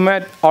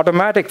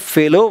automatic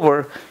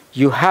failover,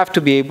 you have to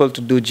be able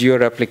to do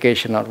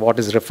geo-replication, or what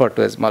is referred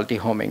to as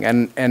multi-homing.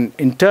 And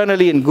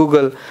internally in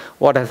Google,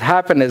 what has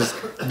happened is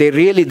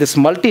this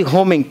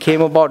multi-homing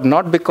came about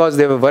not because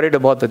they were worried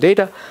about the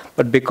data,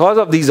 but because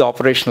of these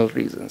operational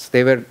reasons.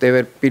 They were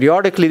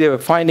periodically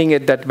finding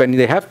it that when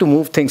they have to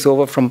move things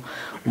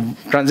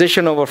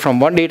transition over from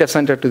one data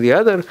center to the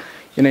other,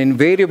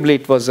 invariably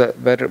it was a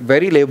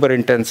very labor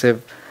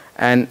intensive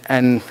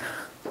and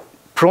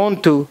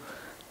prone to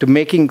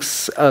making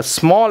a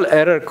small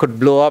error could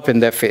blow up in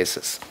their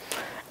faces.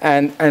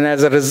 And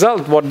as a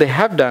result, what they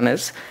have done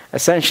is,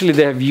 essentially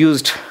they have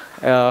used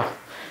a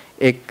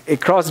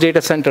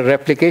cross-data center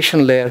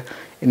replication layer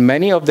in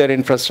many of their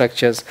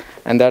infrastructures,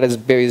 and that is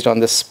based on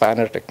this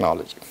spanner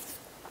technology.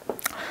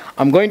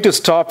 I'm going to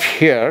stop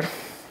here,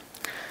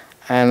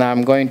 and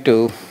I'm going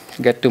to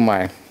get to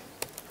my...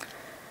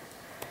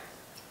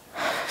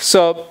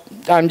 So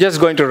I'm just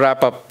going to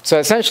wrap up. So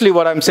essentially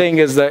what I'm saying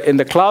is that in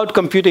the cloud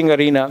computing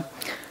arena,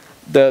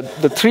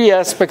 the three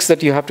aspects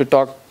that you have to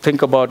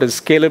think about is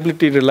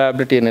scalability,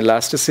 reliability, and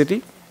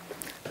elasticity.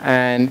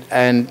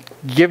 And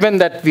given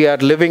that we are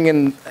living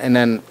in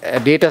a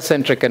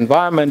data-centric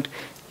environment,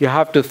 you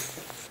have to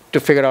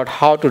figure out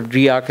how to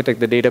re-architect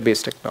the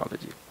database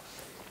technology.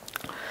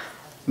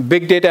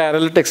 Big data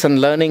analytics and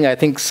learning, I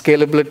think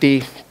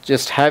scalability,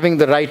 just having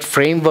the right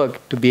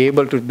framework to be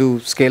able to do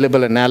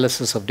scalable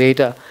analysis of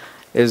data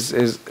is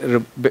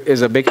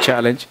a big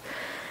challenge.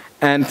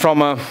 And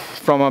from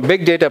a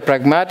big data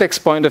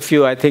pragmatics point of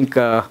view, I think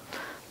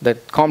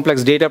that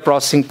complex data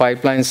processing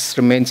pipelines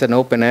remains an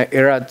open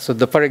era. So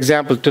for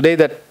example, today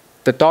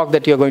the talk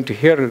that you're going to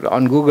hear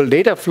on Google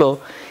Data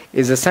Flow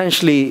is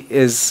essentially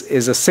is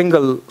a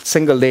single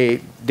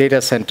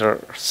data center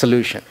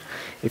solution.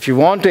 If you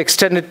want to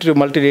extend it to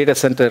multi-data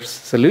center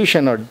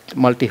solution or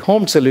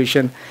multi-home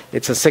solution,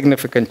 it's a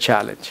significant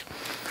challenge.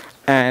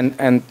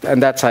 And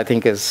that's, I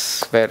think,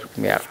 is where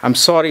we are. I'm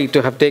sorry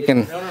to have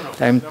taken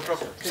time. No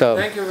problem. So,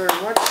 thank you very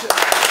much.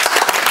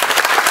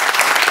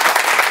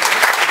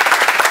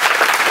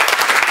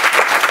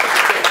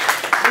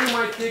 We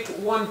might take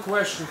one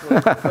question from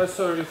the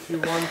professor if you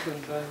want,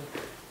 and then...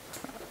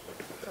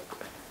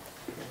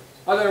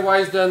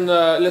 Otherwise, then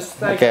let's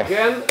thank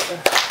again.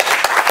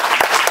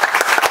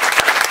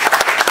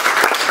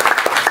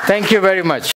 Thank you very much.